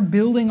 as they're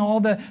building all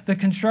the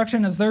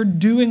construction, as they're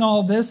doing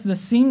all this, the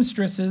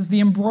seamstresses, the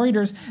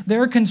embroiders,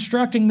 they're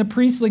constructing the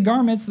priestly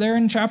garments there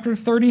in chapter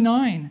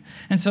 39.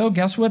 And so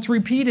guess what's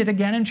repeated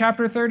again in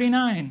chapter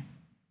 39?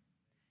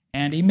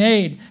 And he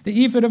made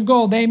the ephod of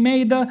gold. They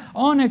made the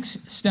onyx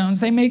stones.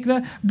 They make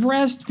the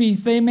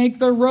breastpiece. They make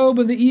the robe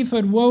of the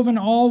ephod woven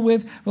all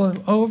with,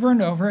 over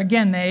and over.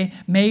 Again, they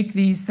make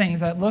these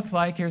things that look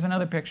like, here's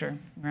another picture.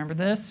 Remember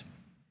this?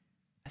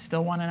 I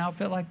still want an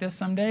outfit like this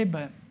someday,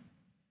 but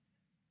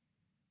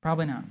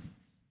probably not.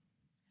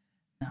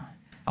 No.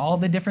 all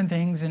the different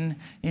things, and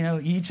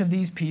each of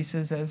these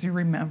pieces, as you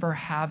remember,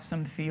 have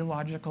some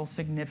theological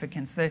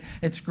significance. That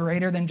it's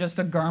greater than just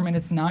a garment.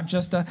 It's not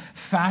just a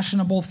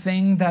fashionable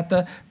thing that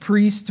the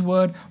priest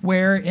would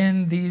wear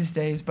in these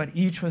days, but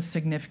each was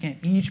significant.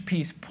 Each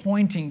piece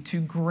pointing to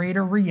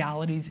greater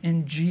realities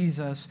in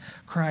Jesus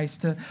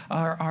Christ,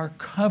 our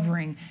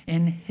covering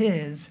in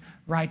His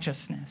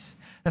righteousness.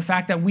 The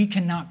fact that we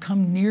cannot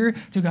come near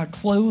to God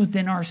clothed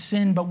in our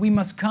sin, but we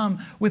must come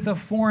with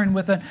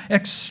an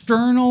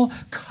external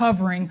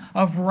covering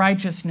of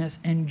righteousness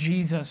in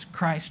Jesus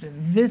Christ.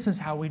 This is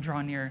how we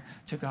draw near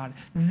to God.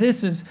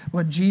 This is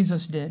what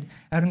Jesus did.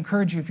 I'd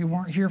encourage you, if you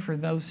weren't here for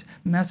those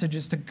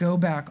messages, to go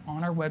back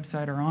on our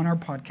website or on our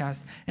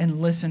podcast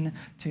and listen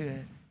to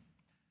it.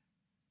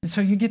 And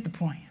so you get the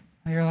point.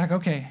 You're like,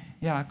 okay,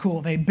 yeah,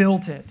 cool. They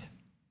built it.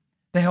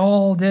 They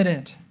all did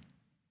it.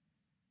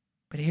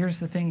 But here's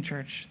the thing,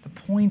 church. The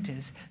point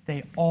is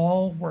they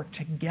all work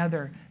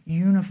together,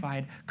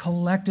 unified,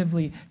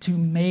 collectively to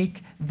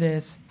make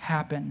this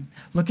happen.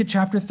 Look at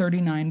chapter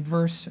 39,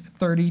 verse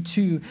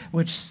 32,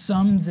 which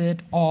sums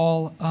it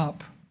all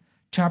up.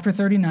 Chapter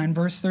 39,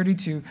 verse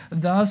 32.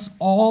 Thus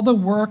all the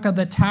work of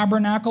the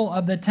tabernacle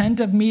of the tent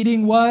of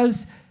meeting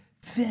was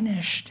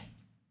finished.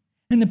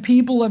 And the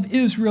people of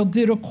Israel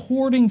did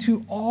according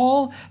to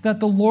all that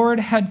the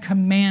Lord had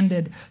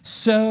commanded.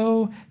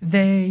 So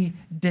they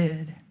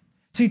did.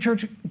 See,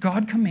 church,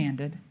 God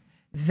commanded,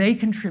 they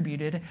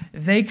contributed,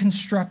 they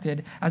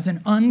constructed as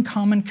an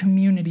uncommon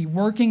community,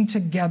 working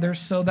together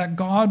so that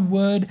God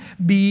would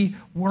be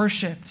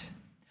worshiped,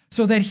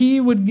 so that He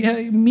would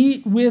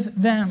meet with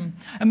them.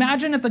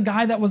 Imagine if the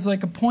guy that was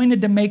appointed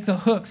to make the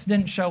hooks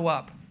didn't show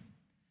up.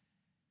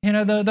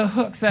 The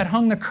hooks that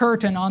hung the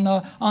curtain on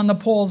the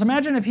poles.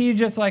 Imagine if he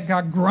just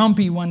got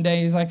grumpy one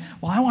day. He's like,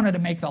 well, I wanted to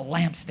make the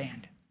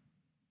lampstand.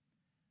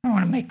 I don't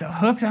want to make the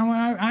hooks.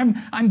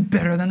 I'm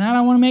better than that.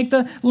 I want to make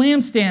the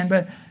lampstand.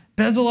 But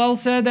Bezalel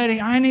said that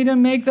I need to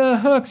make the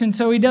hooks, and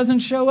so he doesn't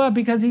show up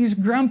because he's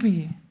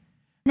grumpy.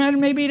 Imagine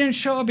maybe he didn't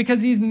show up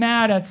because he's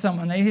mad at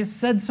someone. They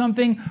said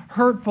something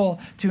hurtful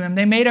to him.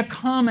 They made a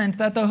comment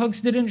that the hooks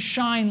didn't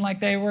shine like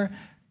they were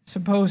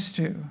supposed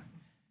to.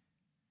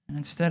 And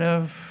instead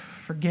of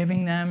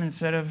forgiving them,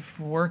 instead of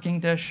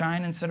working to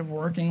shine, instead of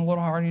working a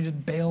little hard, he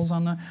just bails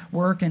on the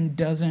work and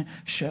doesn't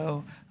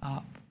show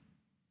up.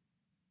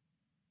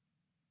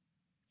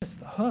 It's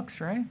the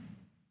hooks, right?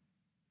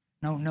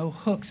 No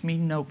hooks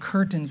mean no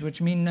curtains, which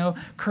mean no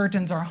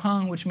curtains are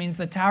hung, which means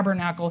the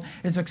tabernacle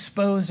is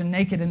exposed and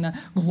naked, and the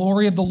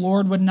glory of the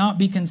Lord would not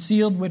be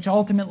concealed, which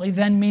ultimately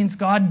then means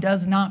God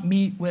does not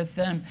meet with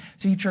them.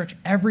 See, church,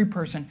 every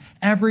person,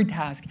 every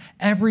task,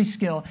 every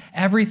skill,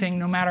 everything,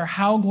 no matter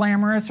how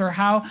glamorous or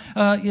how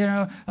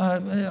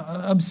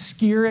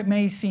obscure it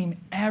may seem,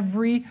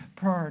 every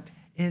part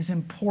is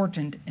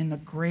important in the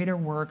greater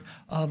work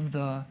of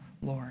the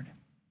Lord.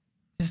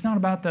 It's not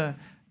about the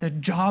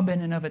job in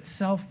and of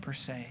itself per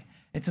se.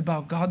 It's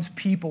about God's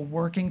people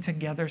working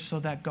together so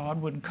that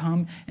God would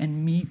come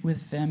and meet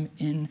with them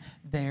in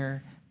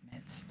their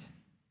midst.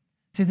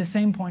 See, the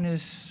same point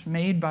is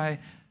made by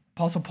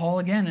Apostle Paul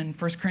again in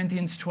 1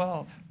 Corinthians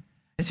 12.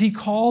 As he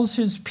calls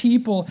his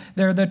people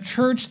there, the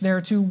church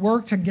there, to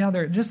work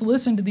together. Just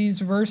listen to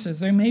these verses.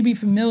 They may be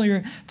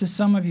familiar to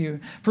some of you.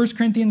 1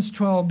 Corinthians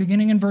 12,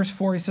 beginning in verse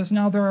 4, he says,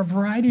 "Now there are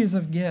varieties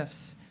of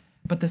gifts,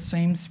 but the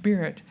same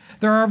Spirit.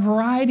 There are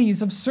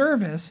varieties of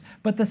service,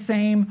 but the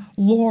same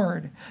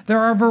Lord. There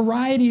are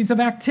varieties of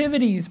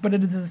activities, but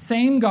it is the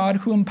same God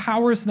who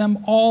empowers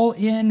them all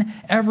in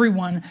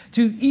everyone.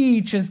 To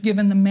each is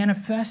given the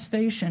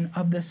manifestation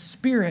of the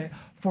Spirit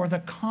for the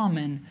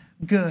common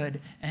good,"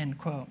 end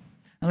quote.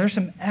 Now there's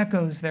some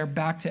echoes there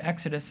back to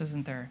Exodus,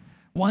 isn't there?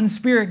 One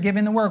Spirit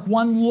giving the work,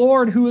 one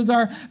Lord who is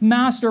our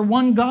master,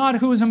 one God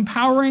who is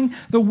empowering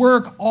the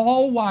work,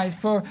 all why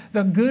for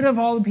the good of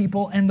all the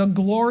people and the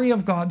glory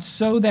of God,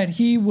 so that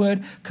He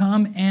would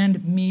come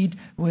and meet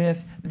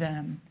with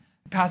them.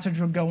 The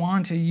passage would go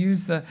on to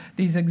use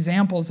these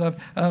examples of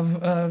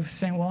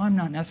saying, well, I'm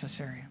not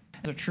necessary.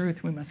 The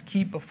truth we must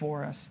keep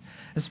before us,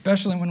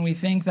 especially when we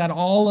think that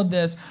all of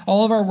this,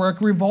 all of our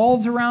work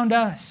revolves around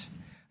us.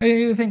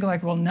 You think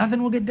well,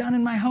 nothing will get done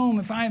in my home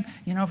if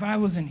I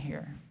wasn't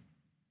here.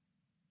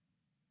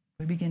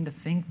 We begin to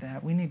think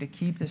that we need to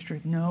keep this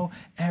truth. No,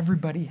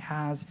 everybody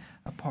has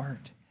a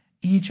part.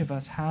 Each of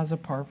us has a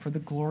part for the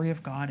glory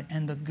of God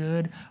and the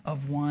good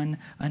of one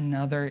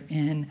another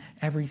in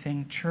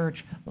everything.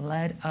 Church,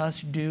 let us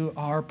do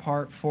our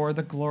part for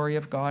the glory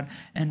of God,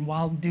 and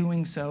while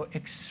doing so,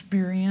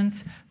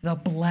 experience the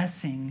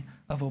blessing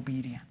of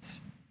obedience.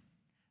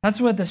 That's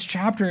what this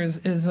chapter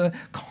is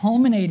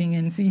culminating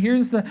in. See,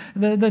 here's the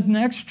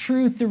next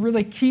truth to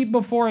really keep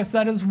before us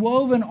that is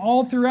woven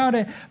all throughout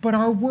it. But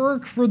our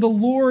work for the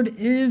Lord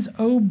is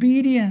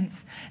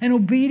obedience. And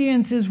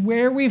obedience is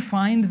where we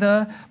find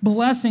the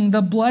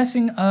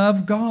blessing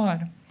of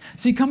God.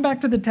 See, come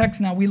back to the text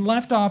now. We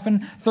left off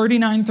in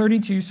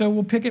 39-32, so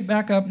we'll pick it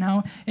back up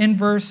now in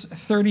verse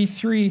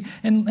 33.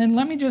 And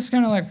let me just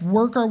kind of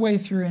work our way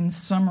through and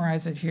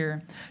summarize it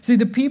here. See,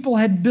 the people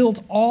had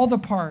built all the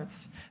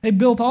parts. They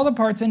built all the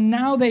parts, and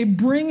now they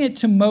bring it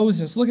to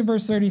Moses. Look at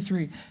verse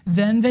 33.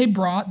 Then they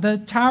brought the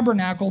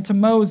tabernacle to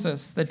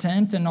Moses, the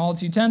tent and all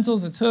its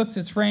utensils, its hooks,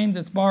 its frames,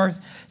 its bars,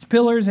 its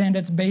pillars, and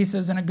its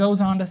bases. And it goes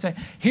on to say,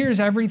 here's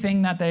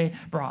everything that they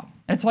brought.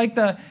 It's like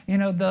the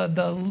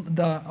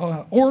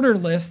order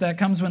list that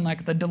comes when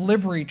like the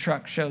delivery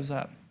truck shows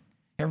up.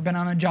 Ever been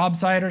on a job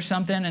site or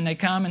something, and they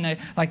come and they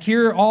like,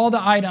 here are all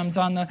the items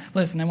on the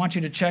list, and they want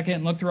you to check it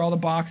and look through all the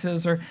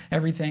boxes or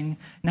everything.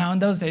 Now in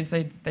those days,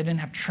 they didn't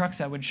have trucks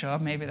that would show up.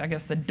 Maybe, I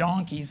guess, the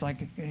donkeys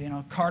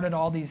carted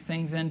all these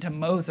things into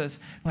Moses.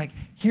 Like,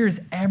 here's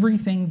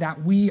everything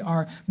that we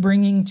are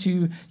bringing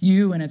to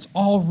you, and it's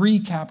all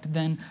recapped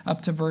then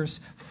up to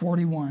verse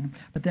 41.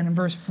 But then in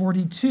verse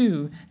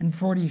 42 and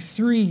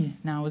 43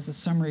 now is the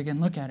summary again.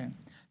 Look at it.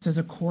 It says,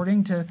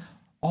 according to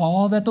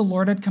all that the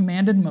Lord had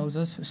commanded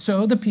Moses,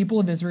 so the people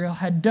of Israel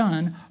had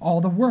done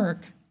all the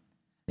work.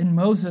 And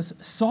Moses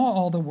saw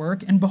all the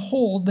work, and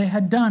behold, they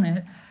had done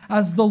it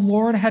as the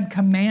Lord had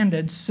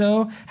commanded,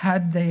 so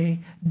had they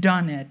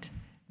done it.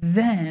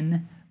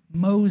 Then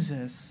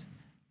Moses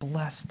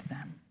blessed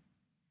them.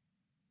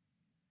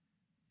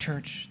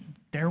 Church,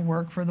 their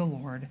work for the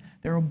Lord,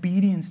 their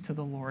obedience to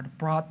the Lord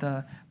brought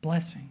the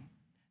blessing.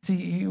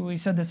 See, we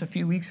said this a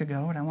few weeks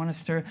ago, and I want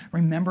us to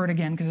remember it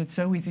again because it's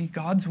so easy.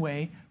 God's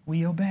way,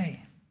 we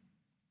obey.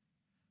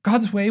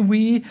 God's way,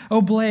 we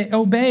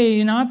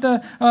obey not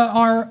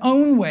our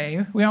own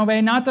way. We obey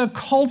not the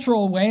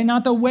cultural way,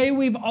 not the way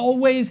we've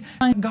always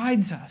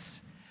guides us.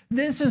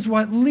 This is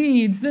what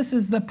leads. This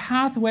is the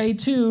pathway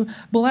to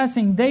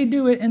blessing. They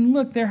do it, and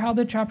look there how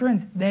the chapter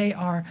ends. They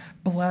are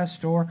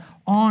blessed or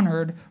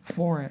honored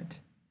for it.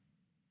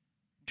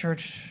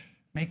 Church,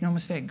 make no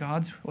mistake,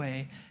 God's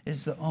way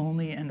is the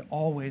only and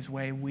always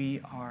way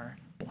we are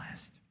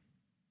blessed.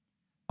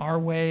 Our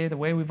way, the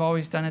way we've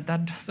always done it,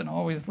 that doesn't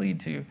always lead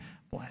to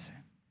blessing.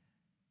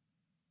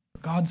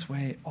 But God's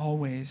way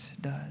always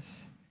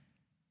does.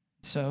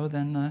 So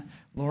then the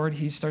Lord,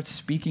 he starts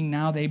speaking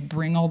now. They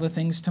bring all the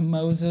things to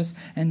Moses.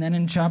 And then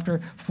in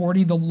chapter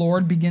 40, the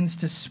Lord begins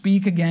to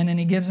speak again, and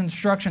he gives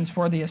instructions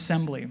for the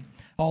assembly.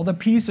 All the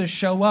pieces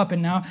show up,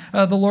 and now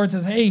the Lord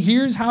says, hey,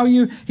 here's how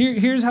you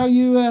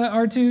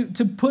are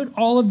to put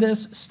all of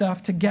this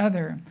stuff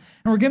together.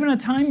 And we're given a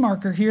time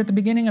marker here at the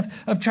beginning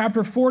of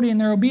chapter 40 in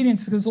their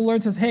obedience, because the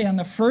Lord says, hey, on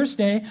the first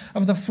day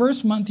of the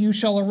first month you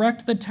shall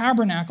erect the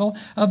tabernacle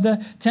of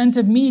the tent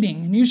of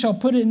meeting, and you shall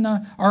put it in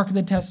the ark of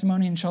the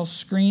testimony, and shall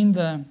screen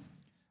the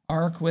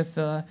ark with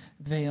the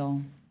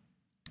veil.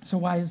 So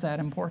why is that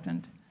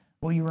important?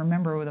 Well, you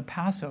remember with the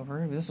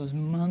Passover, this was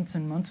months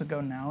and months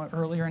ago now,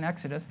 earlier in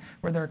Exodus,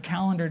 where their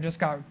calendar just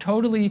got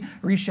totally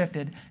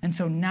reshifted. And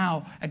so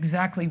now,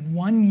 exactly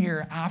 1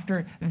 year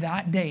after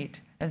that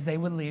date, as they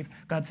would leave,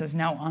 God says,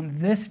 now on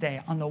this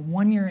day, on the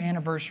 1 year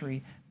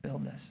anniversary,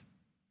 build this.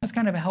 That's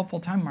kind of a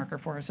helpful time marker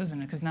for us,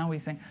 isn't it? Because now we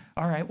think,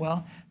 all right,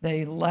 well,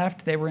 they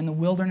left. They were in the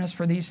wilderness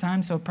for these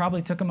times, so it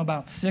probably took them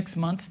about 6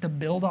 months to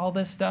build all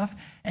this stuff.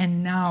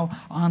 And now,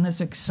 on this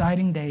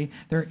exciting day,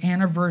 their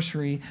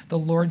anniversary, the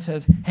Lord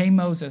says, hey,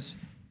 Moses,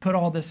 put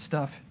all this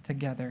stuff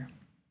together.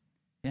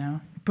 Yeah,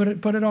 put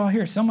it all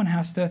here. Someone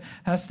has to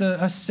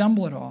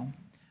assemble it all.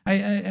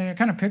 I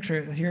kind of picture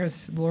it here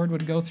as the Lord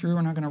would go through.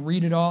 We're not going to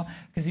read it all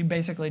because he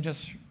basically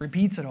just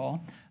repeats it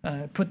all.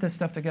 Put this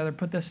stuff together,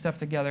 put this stuff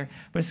together.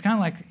 But it's kind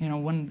of like,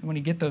 when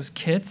you get those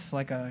kits,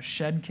 like a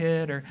shed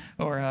kit or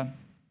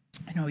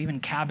even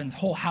cabins,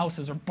 whole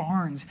houses or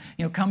barns,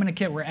 come in a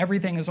kit where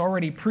everything is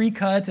already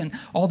pre-cut and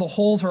all the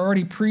holes are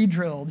already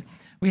pre-drilled.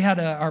 We had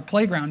our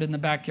playground in the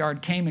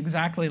backyard came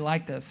exactly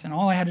like this. And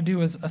all I had to do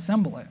was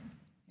assemble it.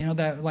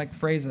 That like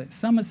phrase,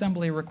 some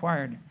assembly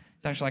required.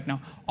 It's actually like, no,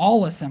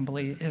 all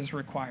assembly is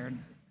required.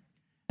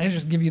 They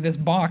just give you this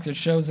box, it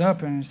shows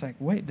up, and it's like,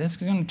 wait, this is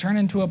going to turn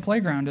into a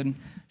playground. And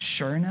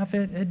sure enough,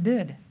 it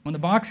did.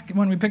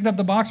 When we picked up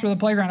the box for the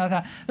playground, I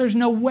thought, there's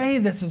no way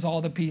this is all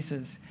the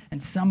pieces.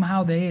 And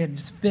somehow they had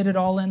fit it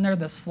all in there,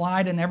 the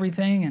slide and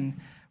everything, and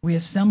we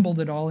assembled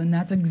it all. And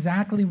that's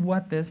exactly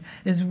what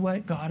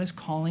God is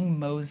calling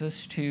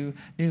Moses to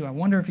do. I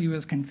wonder if he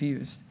was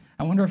confused.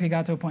 I wonder if he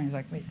got to a point, he's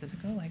like, wait, does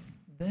it go like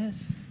this?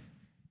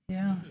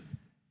 Yeah.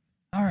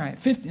 All right,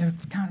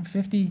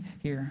 50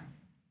 here.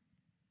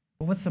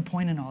 But what's the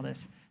point in all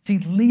this? See,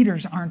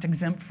 leaders aren't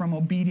exempt from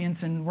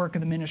obedience and work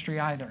of the ministry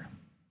either.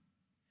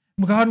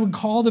 God would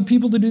call the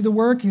people to do the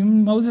work.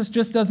 Moses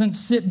just doesn't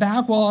sit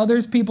back while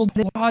others people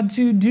God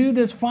to do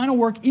this final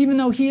work, even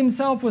though he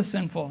himself was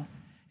sinful.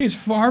 He was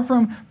far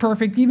from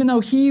perfect, even though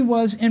he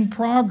was in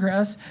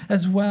progress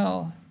as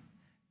well.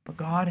 But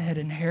God had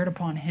inherited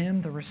upon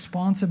him the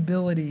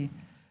responsibility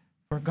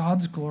for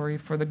God's glory,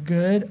 for the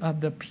good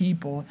of the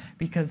people,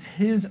 because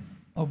his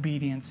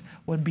obedience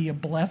would be a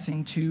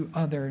blessing to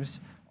others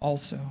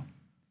also.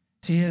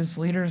 See, his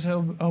leaders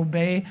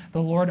obey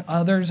the Lord.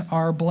 Others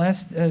are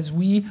blessed as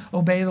we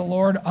obey the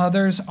Lord.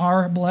 Others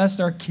are blessed.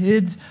 Our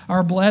kids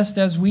are blessed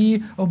as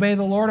we obey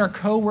the Lord. Our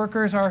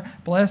co-workers are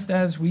blessed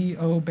as we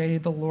obey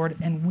the Lord.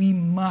 And we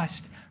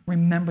must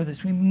remember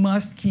this. We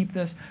must keep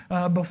this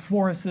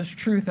before us, this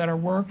truth that our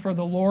work for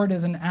the Lord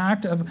is an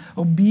act of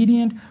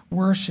obedient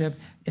worship,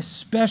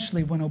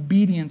 especially when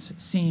obedience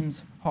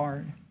seems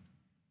hard.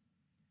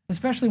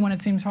 Especially when it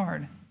seems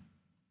hard.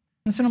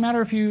 And so no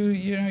matter if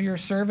your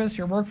service,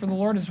 your work for the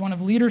Lord is one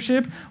of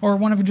leadership or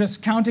one of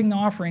just counting the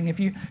offering, if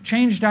you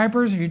change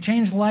diapers or you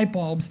change light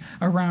bulbs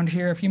around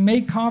here, if you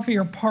make coffee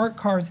or park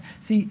cars,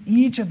 see,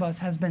 each of us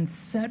has been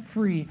set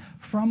free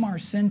from our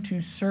sin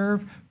to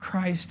serve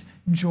Christ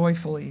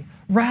joyfully,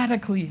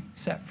 radically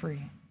set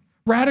free.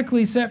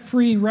 Radically set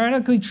free,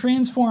 radically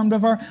transformed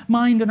of our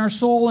mind and our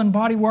soul and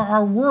body, where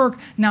our work,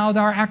 now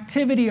our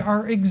activity,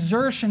 our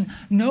exertion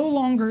no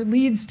longer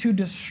leads to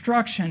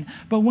destruction,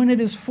 but when it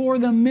is for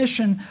the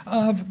mission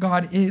of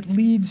God, it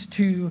leads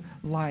to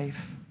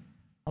life.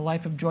 A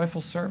life of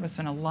joyful service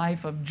and a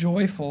life of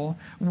joyful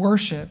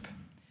worship.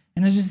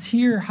 And it is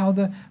here how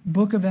the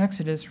book of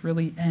Exodus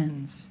really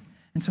ends.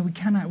 And so we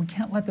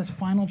can't let this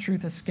final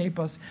truth escape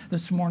us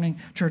this morning,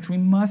 church. We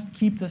must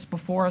keep this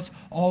before us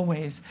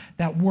always,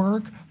 that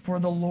work for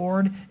the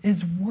Lord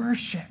is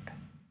worship.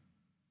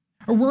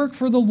 Our work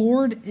for the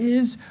Lord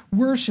is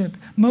worship.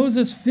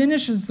 Moses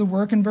finishes the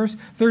work in verse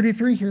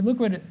 33 here.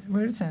 Look what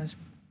it says.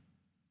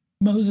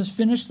 Moses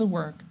finished the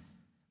work,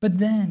 but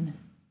then,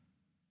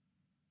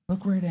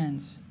 look where it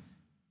ends.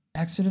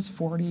 Exodus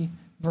 40,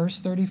 verse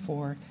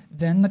 34,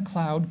 then the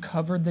cloud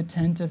covered the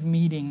tent of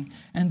meeting,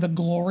 and the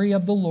glory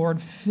of the Lord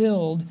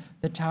filled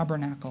the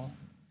tabernacle.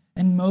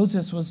 And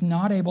Moses was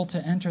not able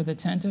to enter the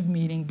tent of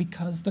meeting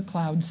because the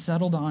cloud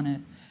settled on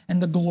it.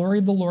 And the glory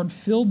of the Lord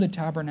filled the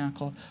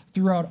tabernacle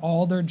throughout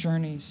all their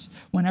journeys.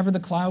 Whenever the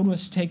cloud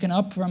was taken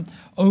up from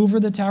over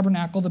the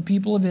tabernacle, the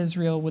people of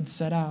Israel would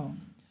set out.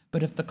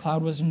 But if the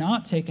cloud was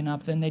not taken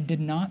up, then they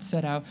did not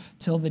set out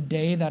till the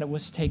day that it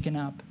was taken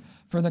up.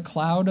 For the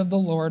cloud of the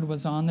Lord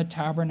was on the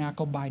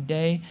tabernacle by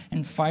day,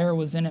 and fire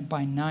was in it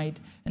by night,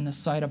 in the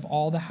sight of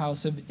all the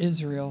house of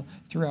Israel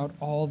throughout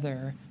all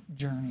their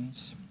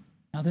journeys.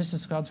 Now this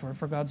is God's word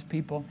for God's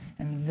people,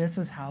 and this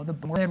is how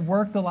they had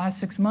worked the last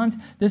 6 months.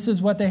 This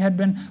is what they had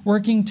been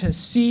working to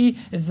see,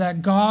 is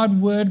that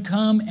God would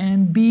come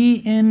and be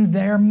in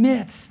their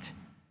midst.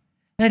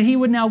 That he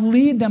would now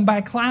lead them by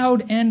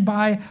cloud and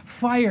by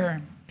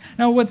fire.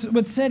 Now,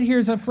 what's said here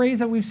is a phrase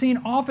that we've seen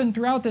often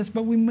throughout this,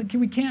 but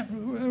we can't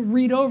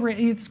read over it.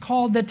 It's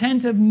called the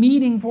tent of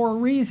meeting for a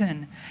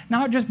reason.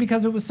 Not just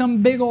because it was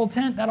some big old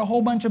tent that a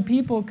whole bunch of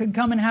people could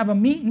come and have a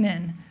meeting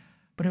in,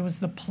 but it was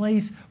the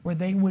place where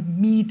they would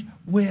meet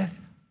with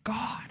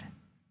God.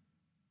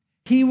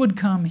 He would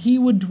come. He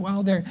would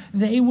dwell there.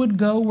 They would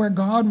go where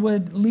God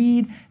would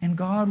lead, and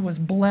God was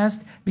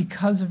blessed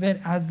because of it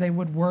as they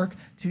would work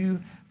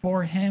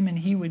for him, and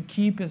he would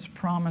keep his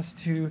promise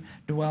to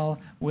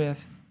dwell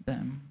with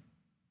them.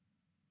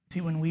 See,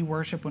 when we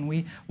worship, when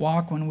we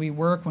walk, when we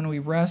work, when we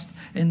rest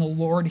in the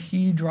Lord,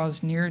 he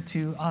draws near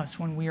to us.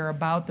 When we are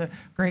about the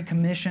Great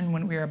Commission,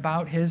 when we are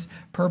about his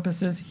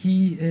purposes,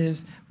 he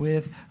is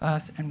with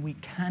us, and we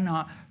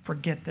cannot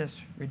forget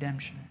this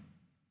redemption.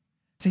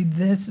 See,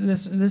 this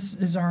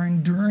is our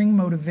enduring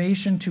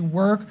motivation to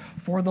work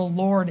for the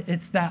Lord.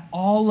 It's that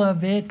all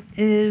of it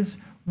is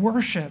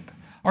worship.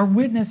 Our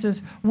witness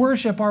is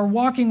worship. Our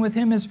walking with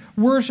him is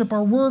worship.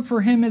 Our work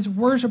for him is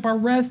worship. Our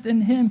rest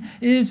in him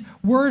is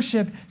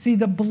worship. See,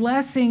 the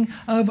blessing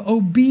of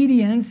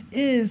obedience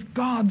is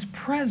God's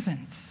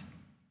presence.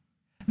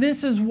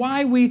 This is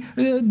why we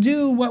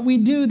do what we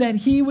do, that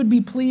he would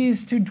be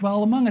pleased to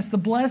dwell among us. The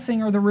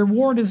blessing or the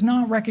reward is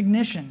not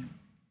recognition.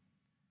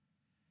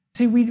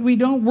 See, we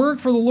don't work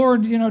for the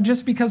Lord,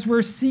 just because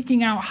we're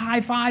seeking out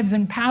high fives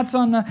and pats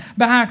on the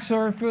backs,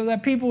 or for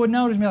that people would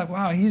notice me like,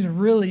 wow, he's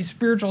really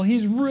spiritual.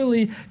 He's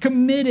really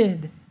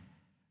committed.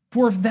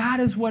 For if that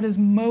is what is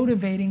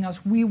motivating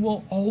us, we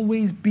will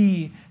always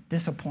be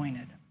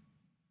disappointed.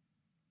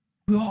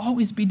 We will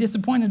always be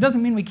disappointed. It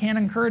doesn't mean we can't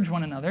encourage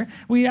one another.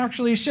 We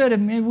actually should.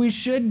 We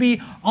should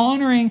be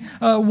honoring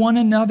one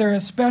another,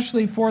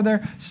 especially for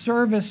their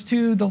service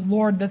to the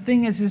Lord. The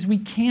thing is we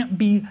can't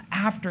be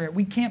after it.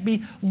 We can't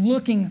be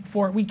looking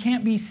for it. We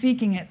can't be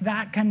seeking it.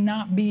 That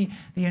cannot be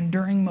the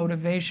enduring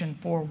motivation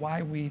for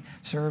why we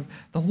serve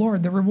the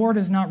Lord. The reward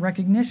is not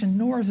recognition,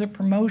 nor is it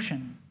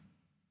promotion.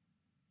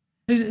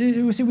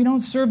 See, we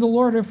don't serve the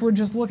Lord if we're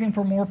just looking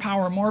for more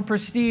power, more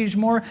prestige,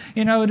 more,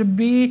 to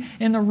be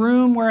in the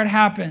room where it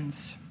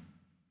happens.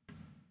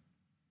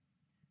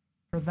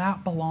 For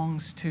that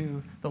belongs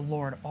to the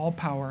Lord, all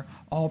power,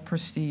 all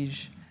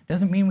prestige.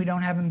 Doesn't mean we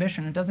don't have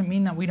ambition. It doesn't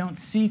mean that we don't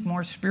seek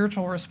more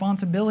spiritual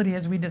responsibility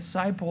as we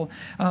disciple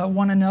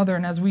one another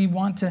and as we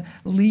want to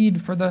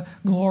lead for the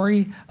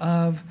glory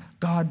of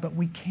God. But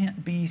we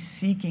can't be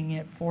seeking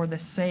it for the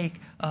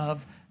sake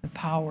of the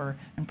power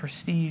and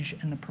prestige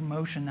and the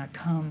promotion that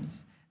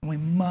comes. And we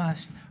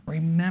must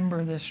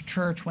remember this,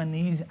 church, when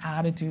these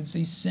attitudes,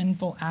 these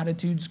sinful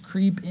attitudes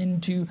creep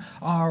into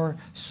our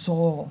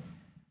soul.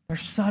 They're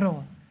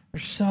subtle,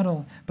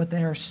 but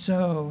they are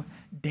so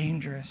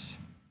dangerous.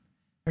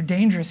 They're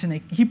dangerous, and they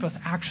keep us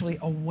actually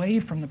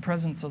away from the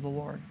presence of the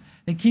Lord.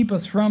 They keep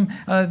us from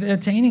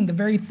attaining the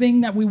very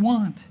thing that we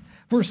want.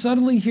 For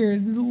subtly here,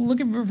 look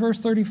at verse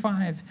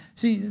 35.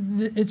 See,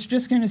 it's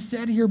just kind of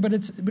said here, but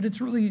it's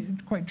really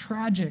quite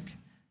tragic.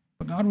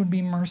 But God would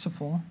be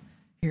merciful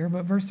here.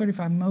 But verse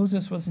 35,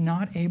 Moses was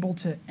not able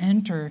to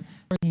enter,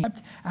 he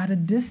kept at a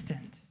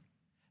distance.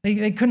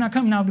 They could not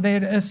come. Now, they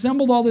had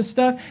assembled all this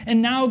stuff,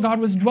 and now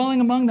God was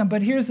dwelling among them.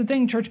 But here's the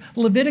thing, church.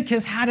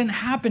 Leviticus hadn't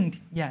happened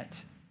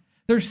yet.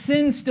 Their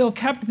sin still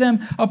kept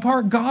them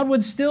apart. God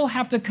would still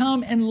have to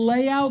come and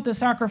lay out the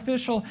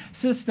sacrificial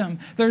system.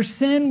 Their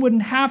sin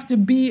wouldn't have to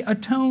be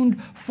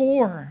atoned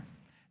for.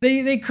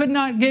 They could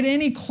not get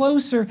any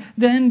closer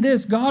than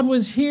this. God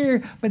was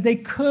here, but they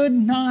could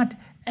not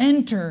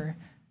enter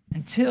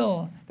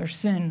until their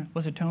sin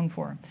was atoned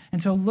for.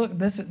 And so look,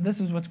 this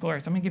is what's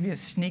glorious. I'm going to give you a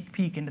sneak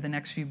peek into the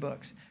next few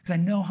books, because I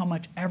know how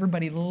much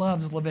everybody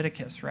loves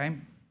Leviticus, right?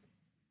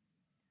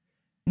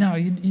 No,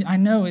 I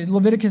know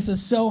Leviticus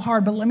is so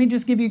hard, but let me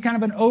just give you kind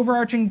of an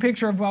overarching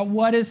picture about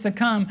what is to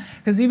come,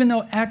 because even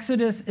though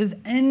Exodus is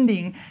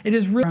ending, it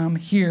is really from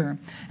here.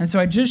 And so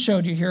I just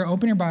showed you here.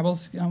 Open your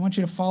Bibles. I want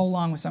you to follow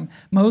along with some.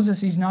 Moses,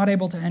 he's not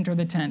able to enter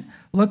the tent.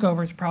 Look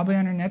over. It's probably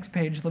on your next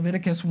page,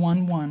 Leviticus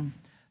 1:1.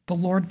 The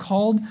Lord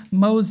called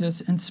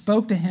Moses and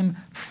spoke to him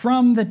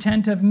from the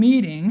tent of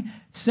meeting,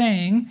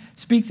 saying,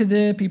 speak to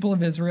the people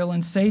of Israel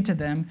and say to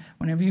them,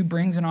 whenever you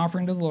bring an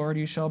offering to the Lord,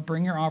 you shall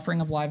bring your offering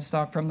of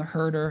livestock from the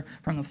herd or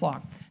from the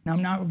flock. Now,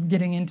 I'm not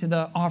getting into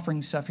the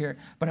offering stuff here,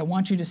 but I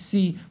want you to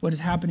see what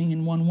is happening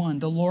in 1:1.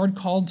 The Lord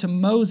called to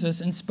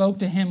Moses and spoke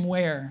to him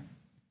where?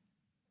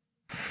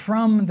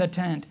 From the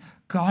tent.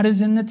 God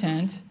is in the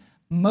tent.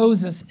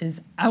 Moses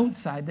is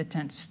outside the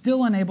tent,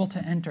 still unable to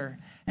enter.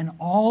 And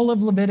all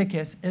of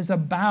Leviticus is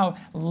about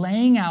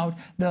laying out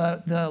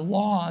the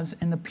laws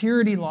and the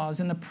purity laws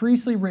and the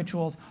priestly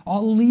rituals,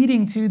 all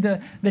leading to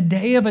the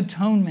Day of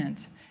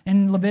Atonement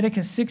in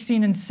Leviticus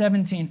 16 and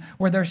 17,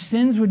 where their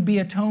sins would be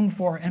atoned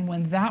for. And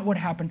when that would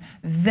happen,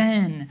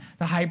 then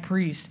the high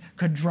priest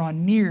could draw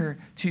near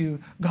to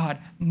God.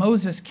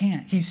 Moses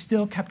can't. He's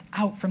still kept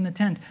out from the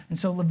tent. And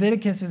so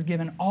Leviticus is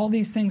given. All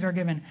these things are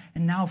given.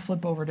 And now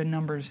flip over to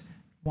Numbers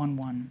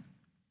 1:1.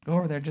 Go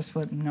over there. Just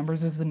flip.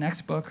 Numbers is the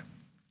next book.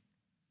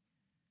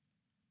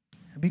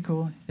 It'd be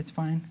cool. It's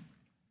fine.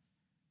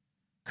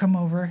 Come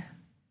over.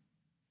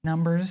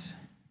 Numbers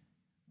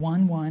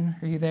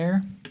 1:1. Are you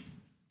there?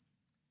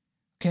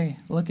 Okay,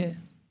 look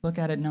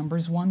at it.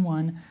 Numbers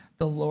 1:1.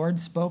 The Lord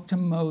spoke to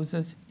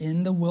Moses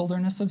in the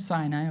wilderness of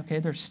Sinai. Okay,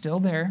 they're still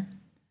there.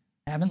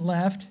 Haven't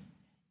left.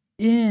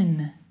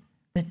 In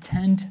the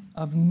tent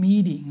of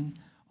meeting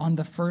on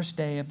the first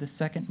day of the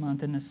second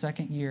month in the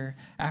second year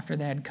after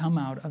they had come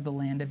out of the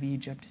land of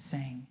Egypt,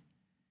 saying,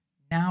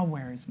 now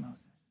where is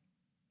Moses?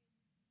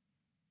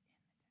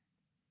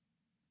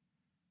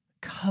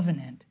 The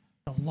covenant,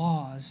 the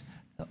laws,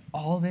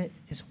 all of it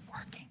is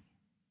working.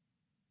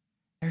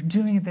 They're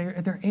doing it.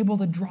 They're able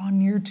to draw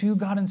near to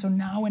God. And so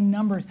now in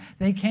Numbers,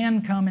 they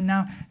can come. And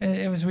now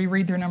as we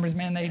read through Numbers,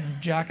 man, they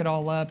jack it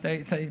all up.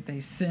 They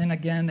sin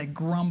again. They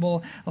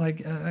grumble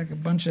like a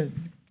bunch of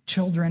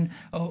children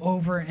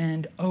over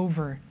and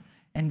over.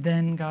 And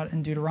then God,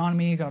 in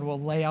Deuteronomy, God will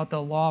lay out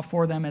the law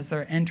for them as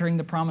they're entering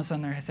the promised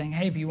land. They're saying,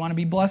 hey, if you want to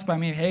be blessed by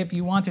me, hey, if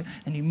you want to,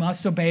 then you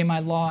must obey my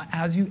law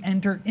as you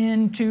enter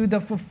into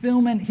the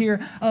fulfillment here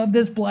of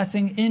this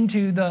blessing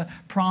into the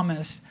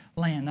promised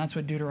land. That's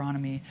what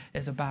Deuteronomy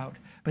is about.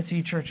 But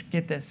see, church,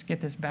 get this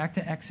back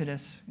to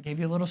Exodus. Gave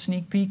you a little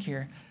sneak peek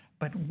here.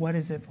 But what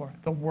is it for?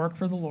 The work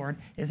for the Lord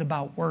is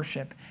about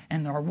worship.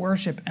 And our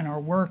worship and our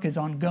work is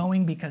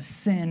ongoing because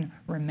sin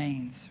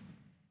remains.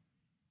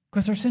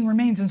 Because our sin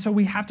remains. And so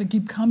we have to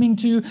keep coming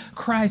to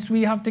Christ.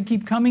 We have to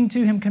keep coming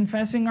to him,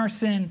 confessing our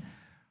sin,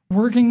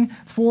 working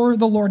for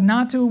the Lord,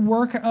 not to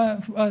work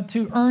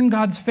to earn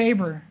God's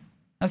favor.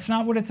 That's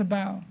not what it's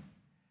about.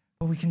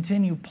 But we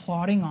continue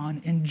plodding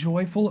on in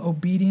joyful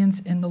obedience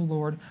in the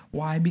Lord.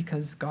 Why?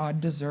 Because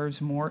God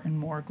deserves more and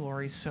more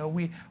glory. So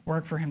we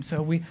work for him.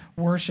 So we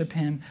worship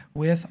him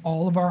with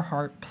all of our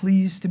heart,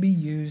 pleased to be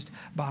used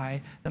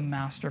by the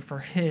Master for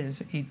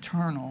his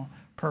eternal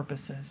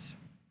purposes.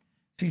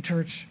 See,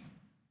 church,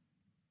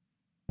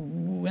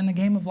 when the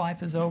game of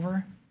life is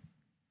over,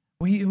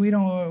 we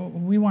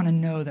want to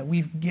know that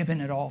we've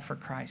given it all for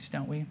Christ,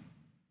 don't we?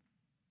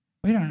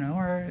 We don't know.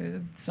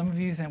 Or some of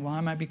you think, well,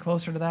 I might be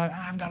closer to that.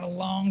 I've got a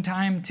long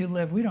time to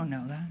live. We don't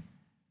know that.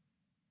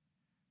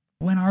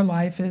 When our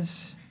life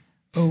is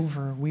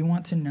over, we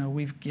want to know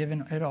we've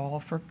given it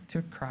all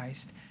to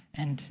Christ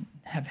and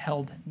have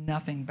held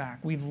nothing back.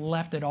 We've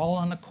left it all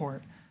on the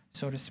court,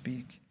 so to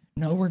speak.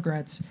 No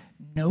regrets,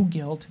 no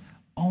guilt,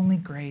 only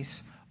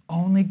grace,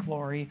 only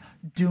glory,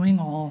 doing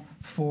all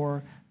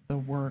for the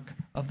work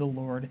of the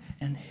Lord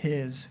and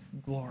his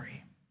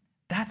glory.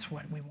 That's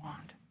what we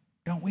want,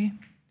 don't we?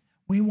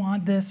 We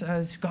want this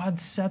as God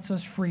sets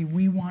us free.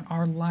 We want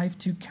our life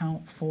to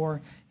count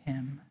for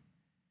him.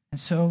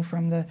 And so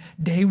from the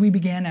day we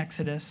began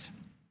Exodus,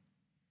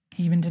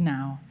 even to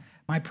now,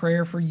 my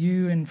prayer for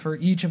you and for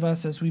each of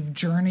us as we've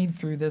journeyed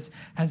through this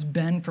has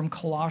been from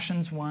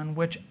Colossians 1,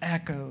 which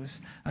echoes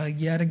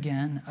yet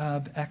again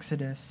of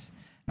Exodus.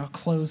 And I'll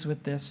close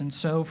with this. And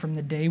so from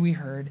the day we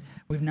heard,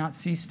 we've not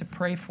ceased to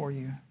pray for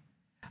you,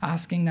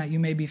 asking that you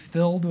may be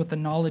filled with the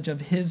knowledge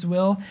of his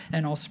will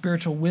and all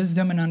spiritual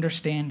wisdom and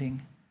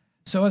understanding,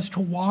 so as to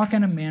walk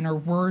in a manner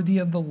worthy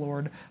of the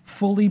Lord,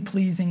 fully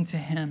pleasing to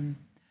him,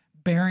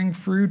 bearing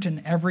fruit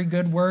in every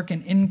good work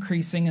and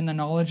increasing in the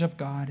knowledge of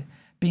God,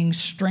 being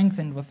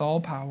strengthened with all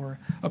power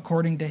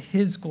according to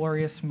his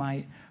glorious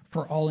might,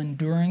 for all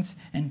endurance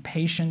and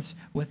patience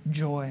with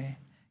joy,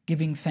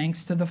 giving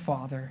thanks to the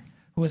Father,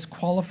 who has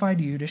qualified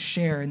you to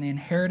share in the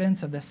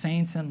inheritance of the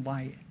saints in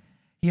light.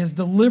 He has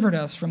delivered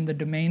us from the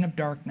domain of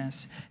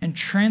darkness and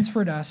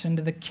transferred us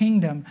into the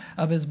kingdom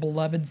of his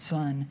beloved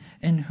Son,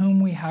 in whom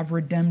we have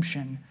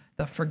redemption,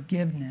 the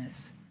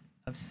forgiveness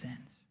of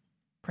sins.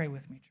 Pray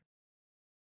with me, church.